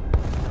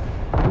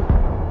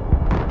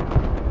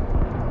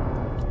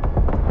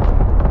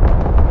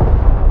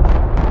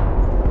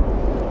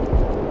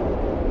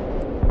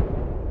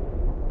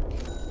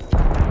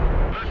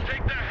 Let's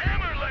take the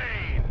hammer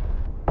lane.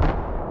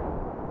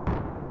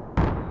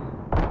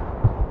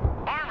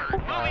 Armored,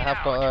 moving I have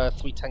out. got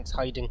 3 tanks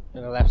hiding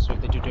in the left, so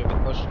if they do a big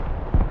push, they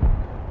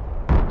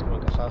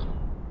won't get far.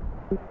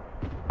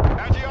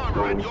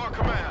 Anti-armor at your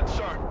command,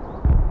 sir.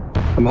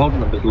 I'm holding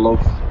the middle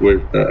off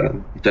with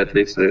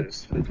deadly, so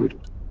it's good.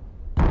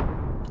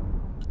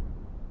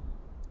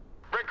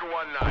 Breaker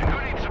 1-9, who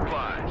needs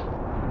supplies?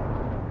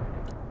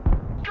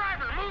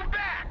 Driver, move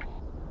back!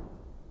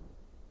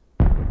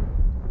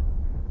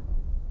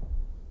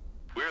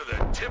 We're the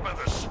tip of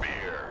the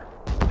spear.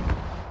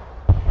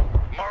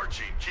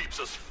 Marching keeps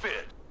us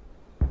fit.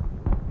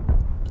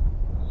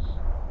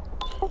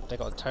 They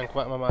got a tank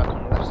right on my mark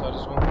on the left side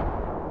as well.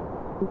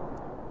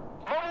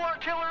 Mobile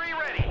artillery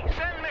ready.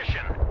 Send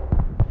mission.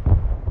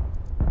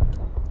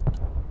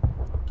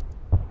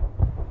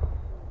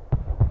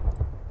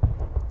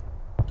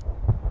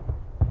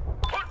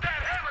 Put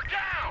that hammer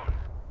down!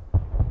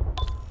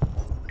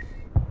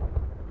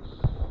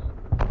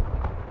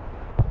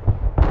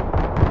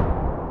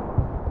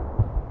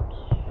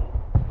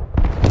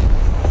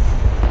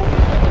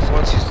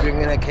 Once he's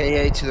bringing a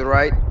KA to the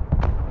right.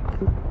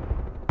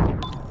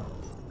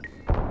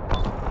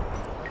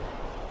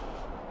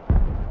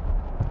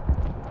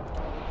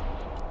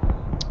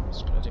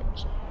 That's a good idea,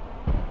 actually.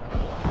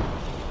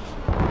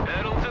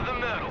 Pedal to the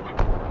metal.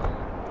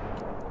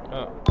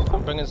 Oh,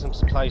 I'm bringing some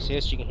supplies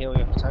here so you can heal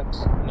your tanks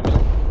in the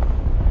middle.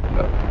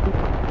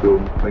 Cool,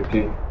 thank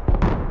you.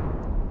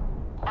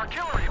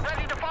 Artillery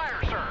ready to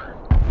fire, sir.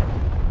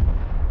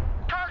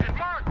 Target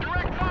marked.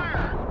 Direct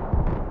fire.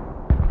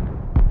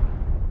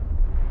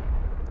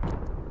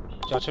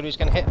 The artillery's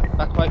going to hit.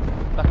 Back way.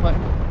 Back way.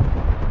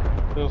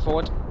 Moving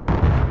forward.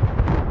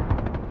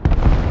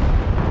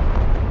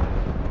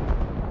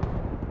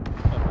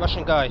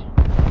 Russian guy.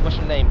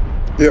 Russian name.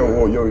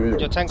 Yo.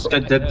 Your tank's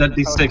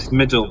Deadly 6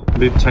 middle.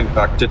 Move tank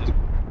back. Deadly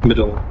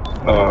middle.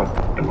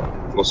 Never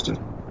mind. Lost it.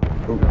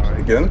 Oh,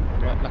 again?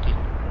 Right, lucky.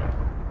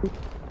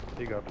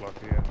 He got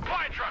lucky, yeah.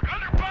 Fly truck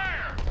under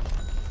fire.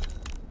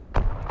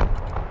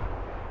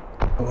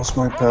 I lost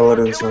my pallet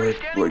inside,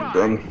 like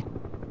done.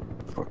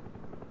 Fuck.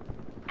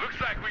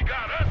 Looks like we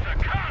got us a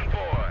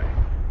convoy.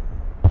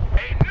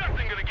 Ain't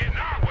nothing gonna get in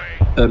our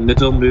way.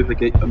 Middle. Move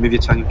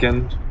your tank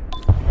again.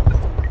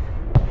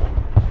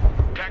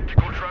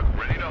 Tactical truck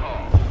ready to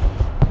haul.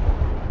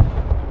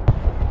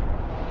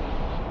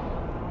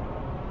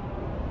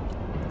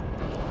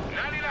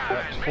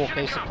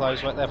 4K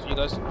supplies right there for you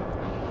guys.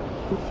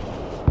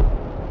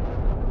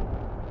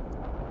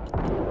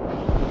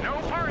 No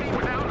party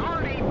without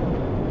Hardy.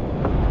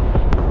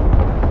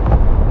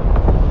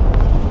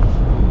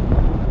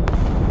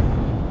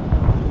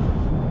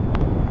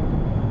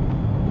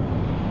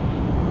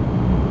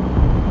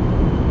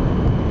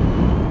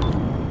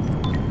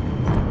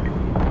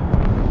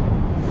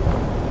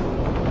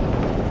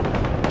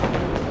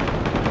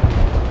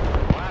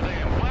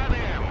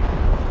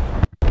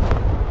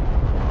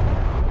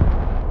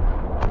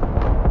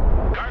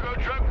 Cargo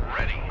truck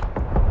ready.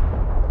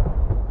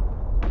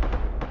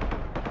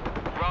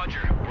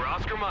 Roger, we're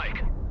Oscar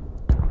Mike.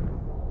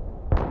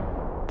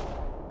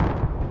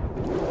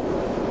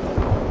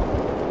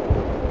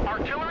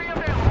 Artillery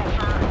available,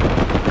 sir.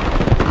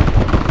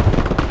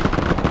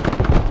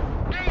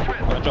 Dangerous.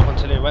 I'm gonna drop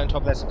artillery right on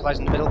top of their supplies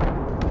in the middle.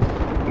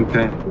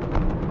 Okay.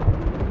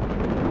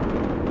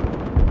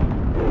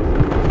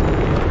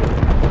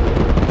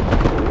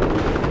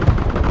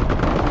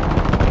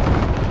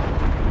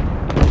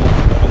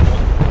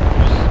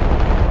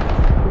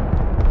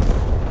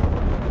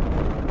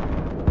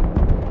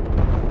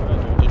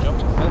 Good job.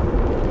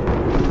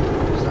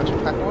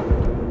 Sergeant Packmore.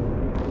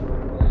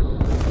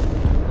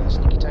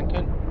 Sneaky tank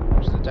in.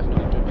 Which is definitely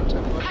going to do a big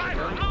tank rush.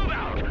 Driver, move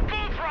out.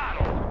 Full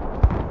throttle.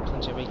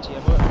 Plenty of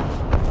ATM work.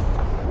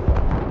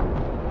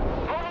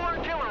 Mobile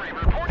artillery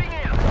reporting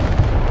in.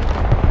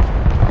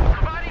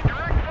 Providing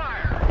direct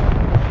fire.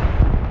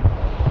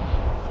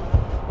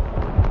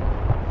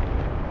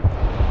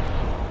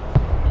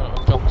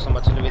 I'll drop some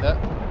artillery there.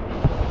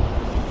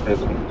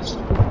 Evidence.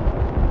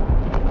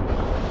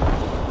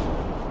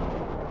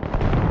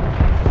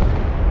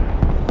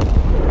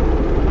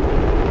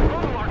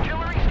 Mobile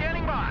artillery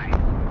standing by.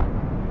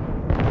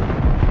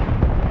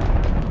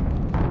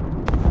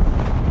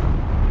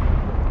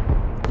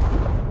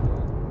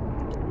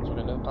 So we're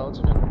going to pallets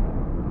again.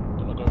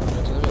 Don't know, go for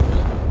artillery.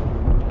 Really.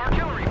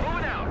 Artillery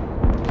moving out.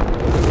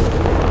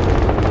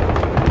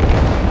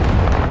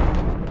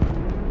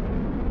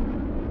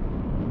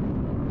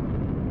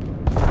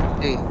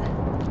 Hey,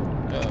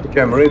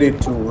 Okay, I'm ready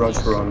to rush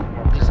run.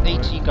 There's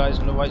 80 guys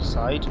on the right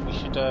side. We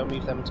should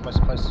move them into my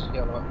supplies.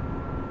 Yeah, right.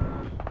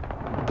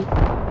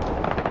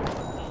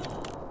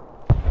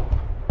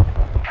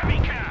 Heavy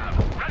cab,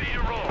 ready to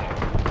roll.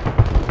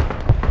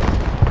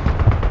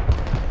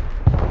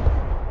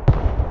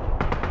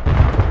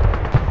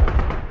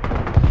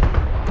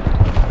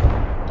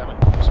 Damn it.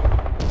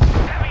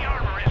 Heavy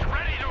armor is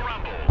ready to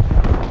rumble.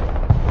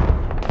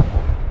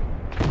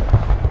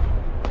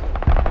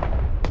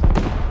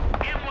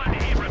 M1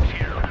 Abrams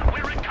here.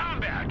 We're in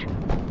combat.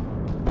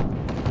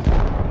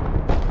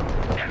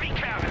 Heavy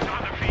cab is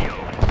on the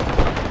field.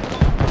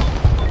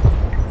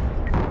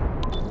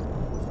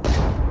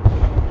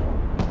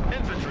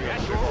 Infantry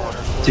at your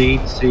order. Seed.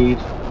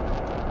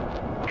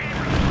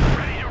 Abrams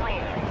ready to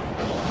roll.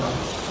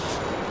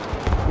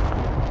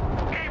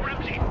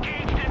 Abrams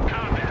engaged in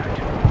combat.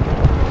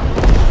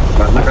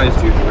 Man, that guy's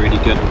doing really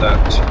good with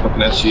that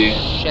fucking SU.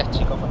 Shit,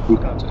 he got my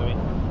fucking artillery.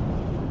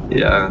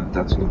 Yeah,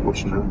 that's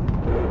unfortunate.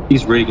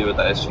 He's really good with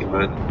that SU,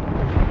 man.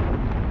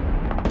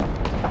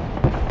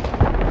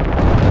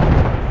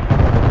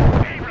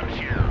 Abrams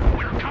here.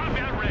 We're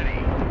combat ready.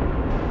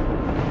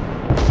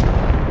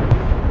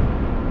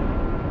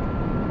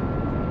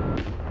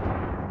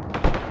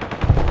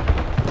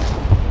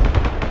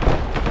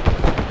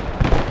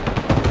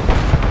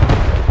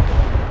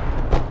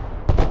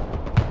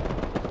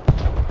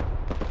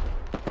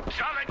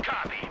 Solid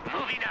copy.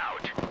 Moving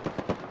out.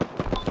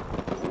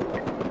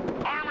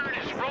 Armor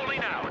is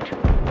rolling out.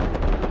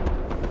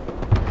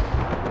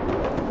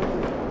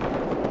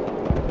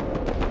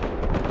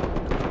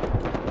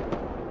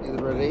 you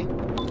ready?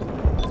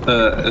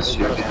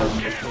 SU.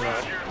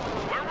 Roger.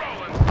 We're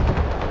rolling.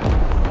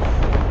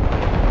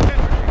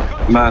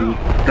 Man,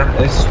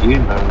 that SU,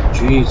 man. Oh, I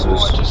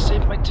Jesus. just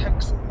saved my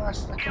tanks at the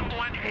last second.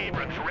 M1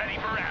 Abrams ready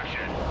for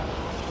action.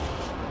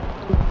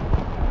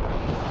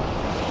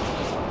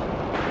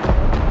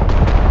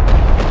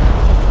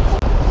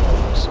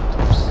 So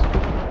close.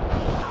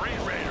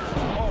 Marine Raider,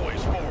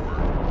 always forward.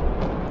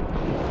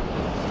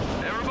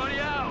 Everybody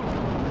out.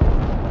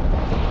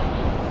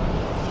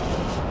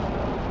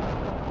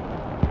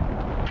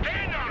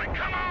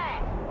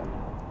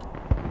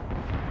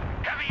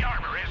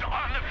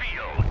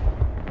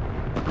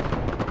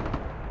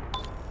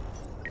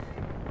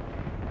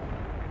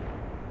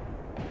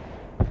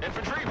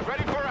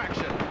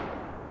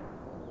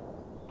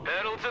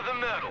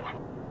 I'm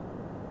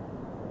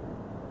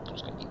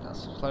just gonna eat that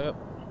fly up.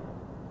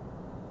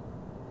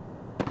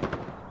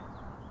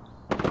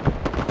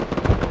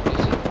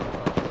 Easy.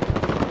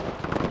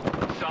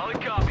 Solid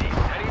copy.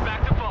 Heading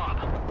back to Bob.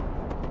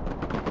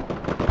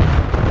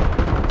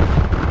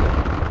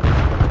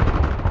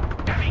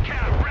 Heavy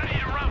cab ready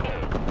to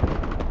rumble.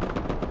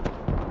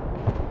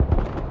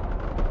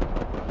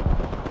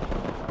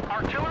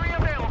 Artillery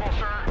available,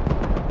 sir.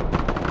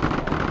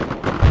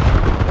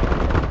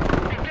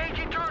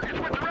 Engaging targets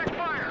with direct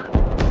fire.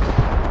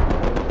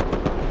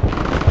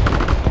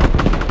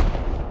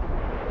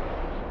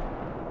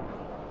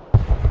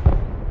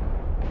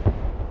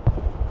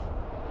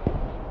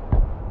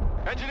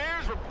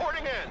 Engineers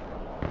reporting in.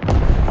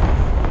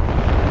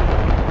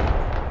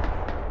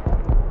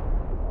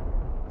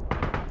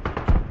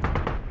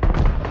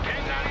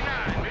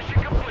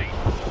 Mission complete.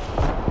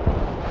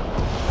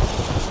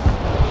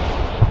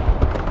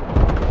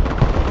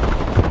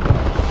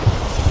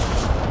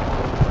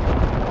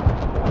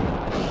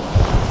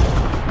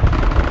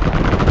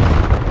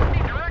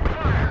 Direct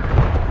fire.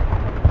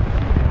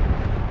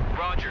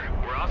 Roger,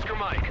 we're Oscar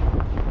Mike.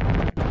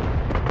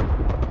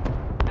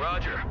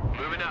 Roger,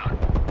 moving out.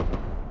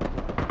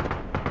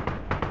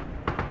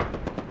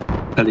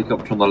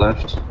 Helicopter on the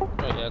left.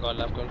 Right, yeah, I got a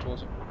left going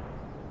towards it.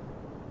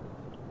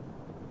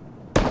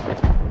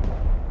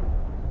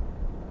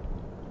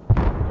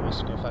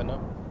 Just gonna fire now.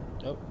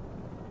 Nope.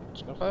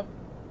 Just gonna fire.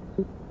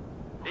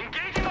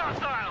 Engaging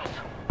hostiles.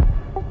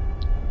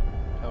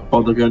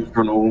 Oh, they're going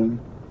for an all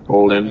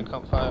I in.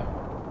 can't fire.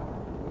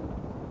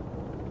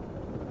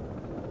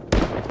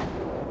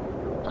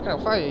 Fucking hell,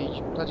 fire,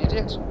 you bloody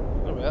idiot.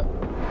 There we are.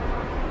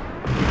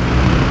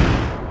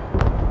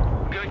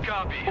 Good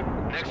copy.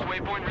 Next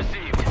waypoint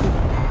received.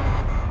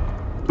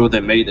 Oh, they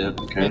made it.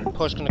 Okay, Big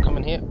push gonna come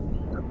in here.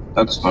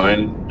 that's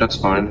fine. That's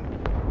fine.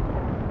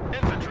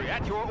 Infantry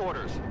at your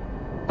orders.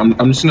 I'm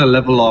just gonna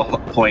level our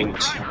point.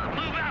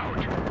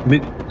 Driver,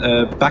 move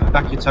out.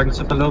 Back your targets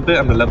up a little bit.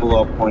 I'm gonna level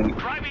our point.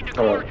 Driving to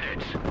Alright.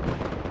 coordinates.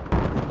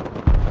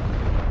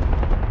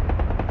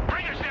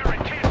 Bring us there in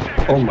 10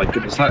 seconds. Oh my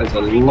goodness, that is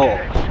a lot.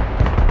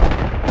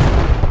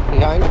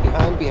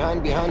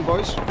 Behind,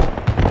 boys.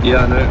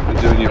 Yeah, I know.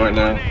 We're doing it right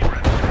now.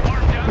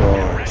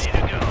 Nice.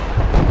 Ready to go.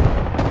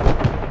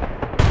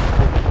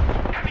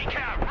 Heavy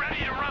cab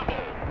ready to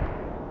rumble.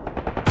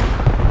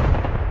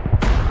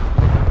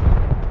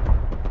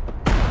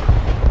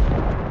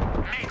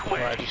 Make way.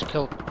 Alright, I just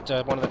killed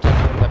one of the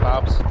tanks with their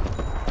barbs.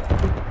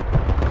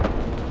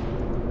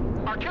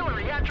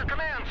 Artillery at your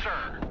command, sir.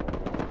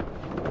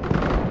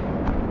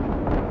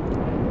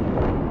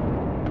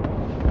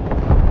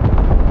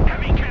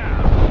 Heavy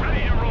cab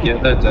ready to roll. Yeah,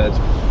 they're dead.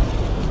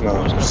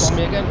 Nice. Bomb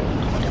me again.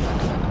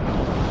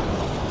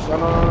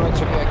 No,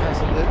 it's okay, I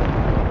cancelled it.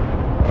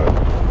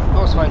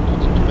 Oh, it's fine, you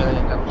didn't do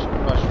any damage.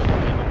 Rush.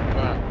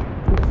 Alright.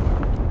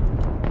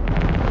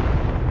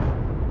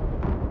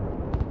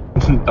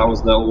 That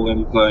was their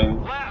all-in play.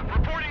 Lab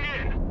reporting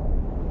in.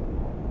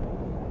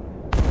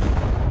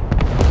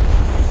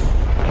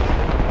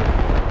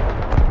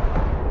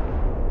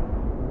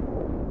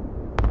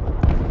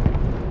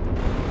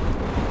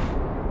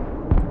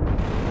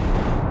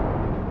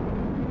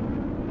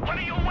 What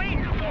are you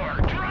waiting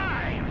for?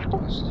 Drive!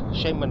 It's a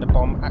shame when the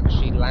bomb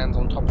actually lands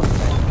on top of the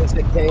tank. There's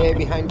the KA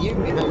behind you,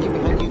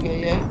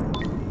 KA.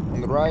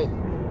 On the right.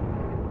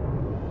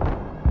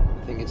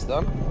 I think it's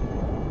done.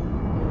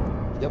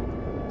 Yep,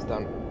 it's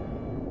done.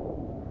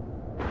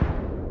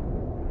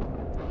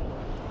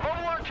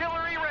 Mobile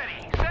artillery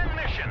ready. Send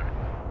mission.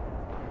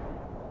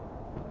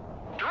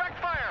 Direct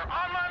fire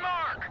on my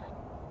mark.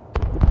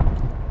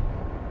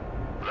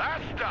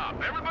 Last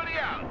stop. Everybody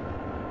out.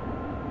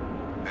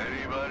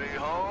 Anybody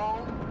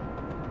home?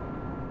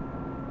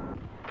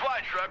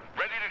 Fly truck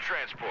ready to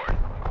transport.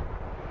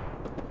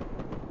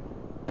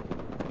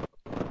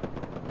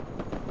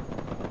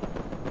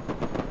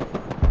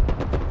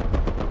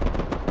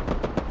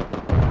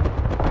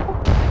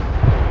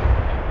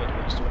 Wait,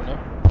 what's doing now?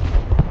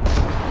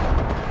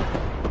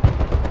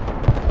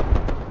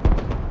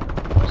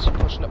 Why is he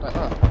pushing up like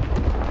that?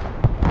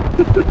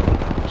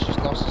 He's just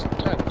lost his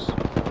tanks.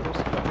 What's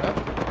the point now?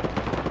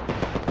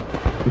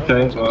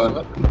 Okay, Oh,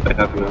 well, they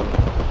have now.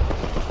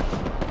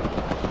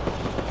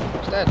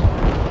 He's dead.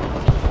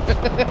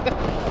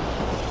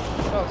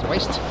 Well, it's a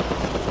waste.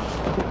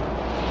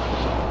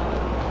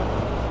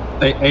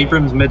 Hey,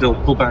 Abrams middle,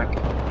 pull back.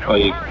 Oh,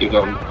 you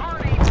got him.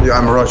 Yeah,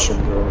 I'm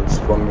rushing, bro. It's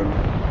 1 minute.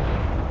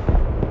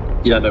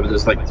 Yeah, no, but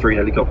there's like 3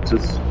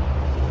 helicopters.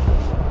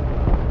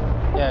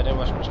 Yeah, I don't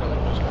watch much of that.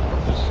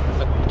 Just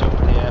let me jump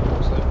in the Air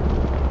Force though.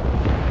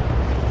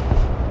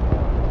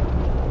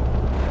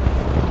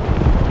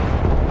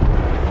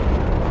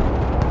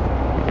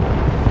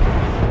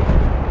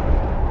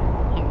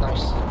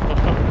 Nice.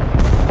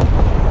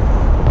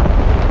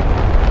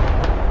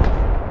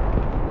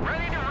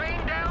 Ready to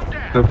rain down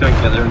death. Hope don't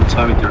get there in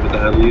time to get rid of the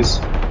helis.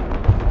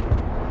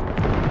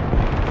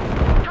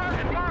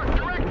 Target marked.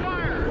 Direct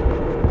fire.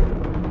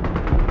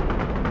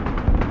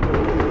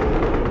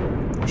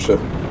 Shit.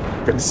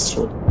 Pretty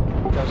short.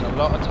 There's a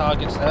lot of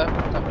targets there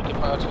that we can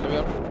fire artillery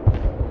on.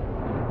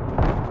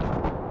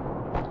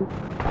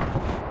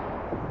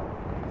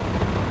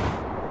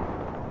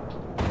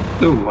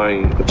 Oh,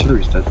 my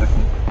artillery's dead, I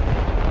think.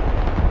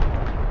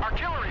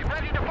 Artillery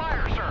ready to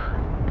fire, sir.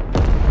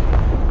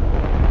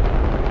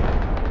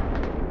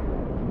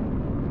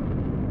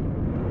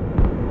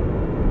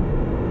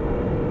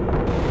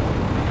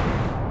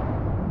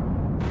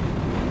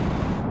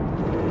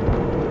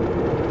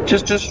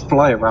 Just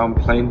fly around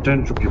plane,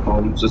 don't drop your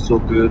bombs, it's all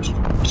good.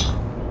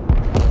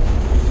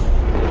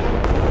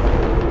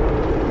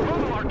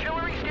 Mobile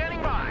artillery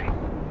standing by.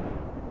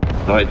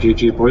 Alright,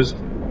 GG boys.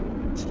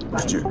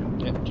 Just you.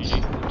 Yeah, GG.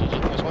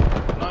 Nice one.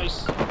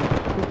 Nice.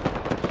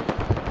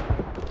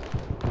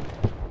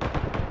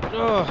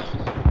 Oh,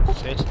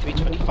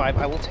 33-25.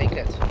 I will take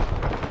it.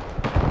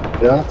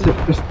 Yeah,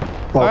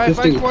 well, Alright,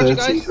 thanks for watching, 15-30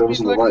 guys. goes Please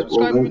on the like, right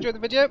subscribe if you one. enjoyed the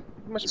video.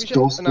 Much It's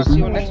appreciated, and I'll see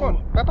you on the next one.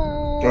 Bye bye.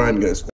 Alright, guys.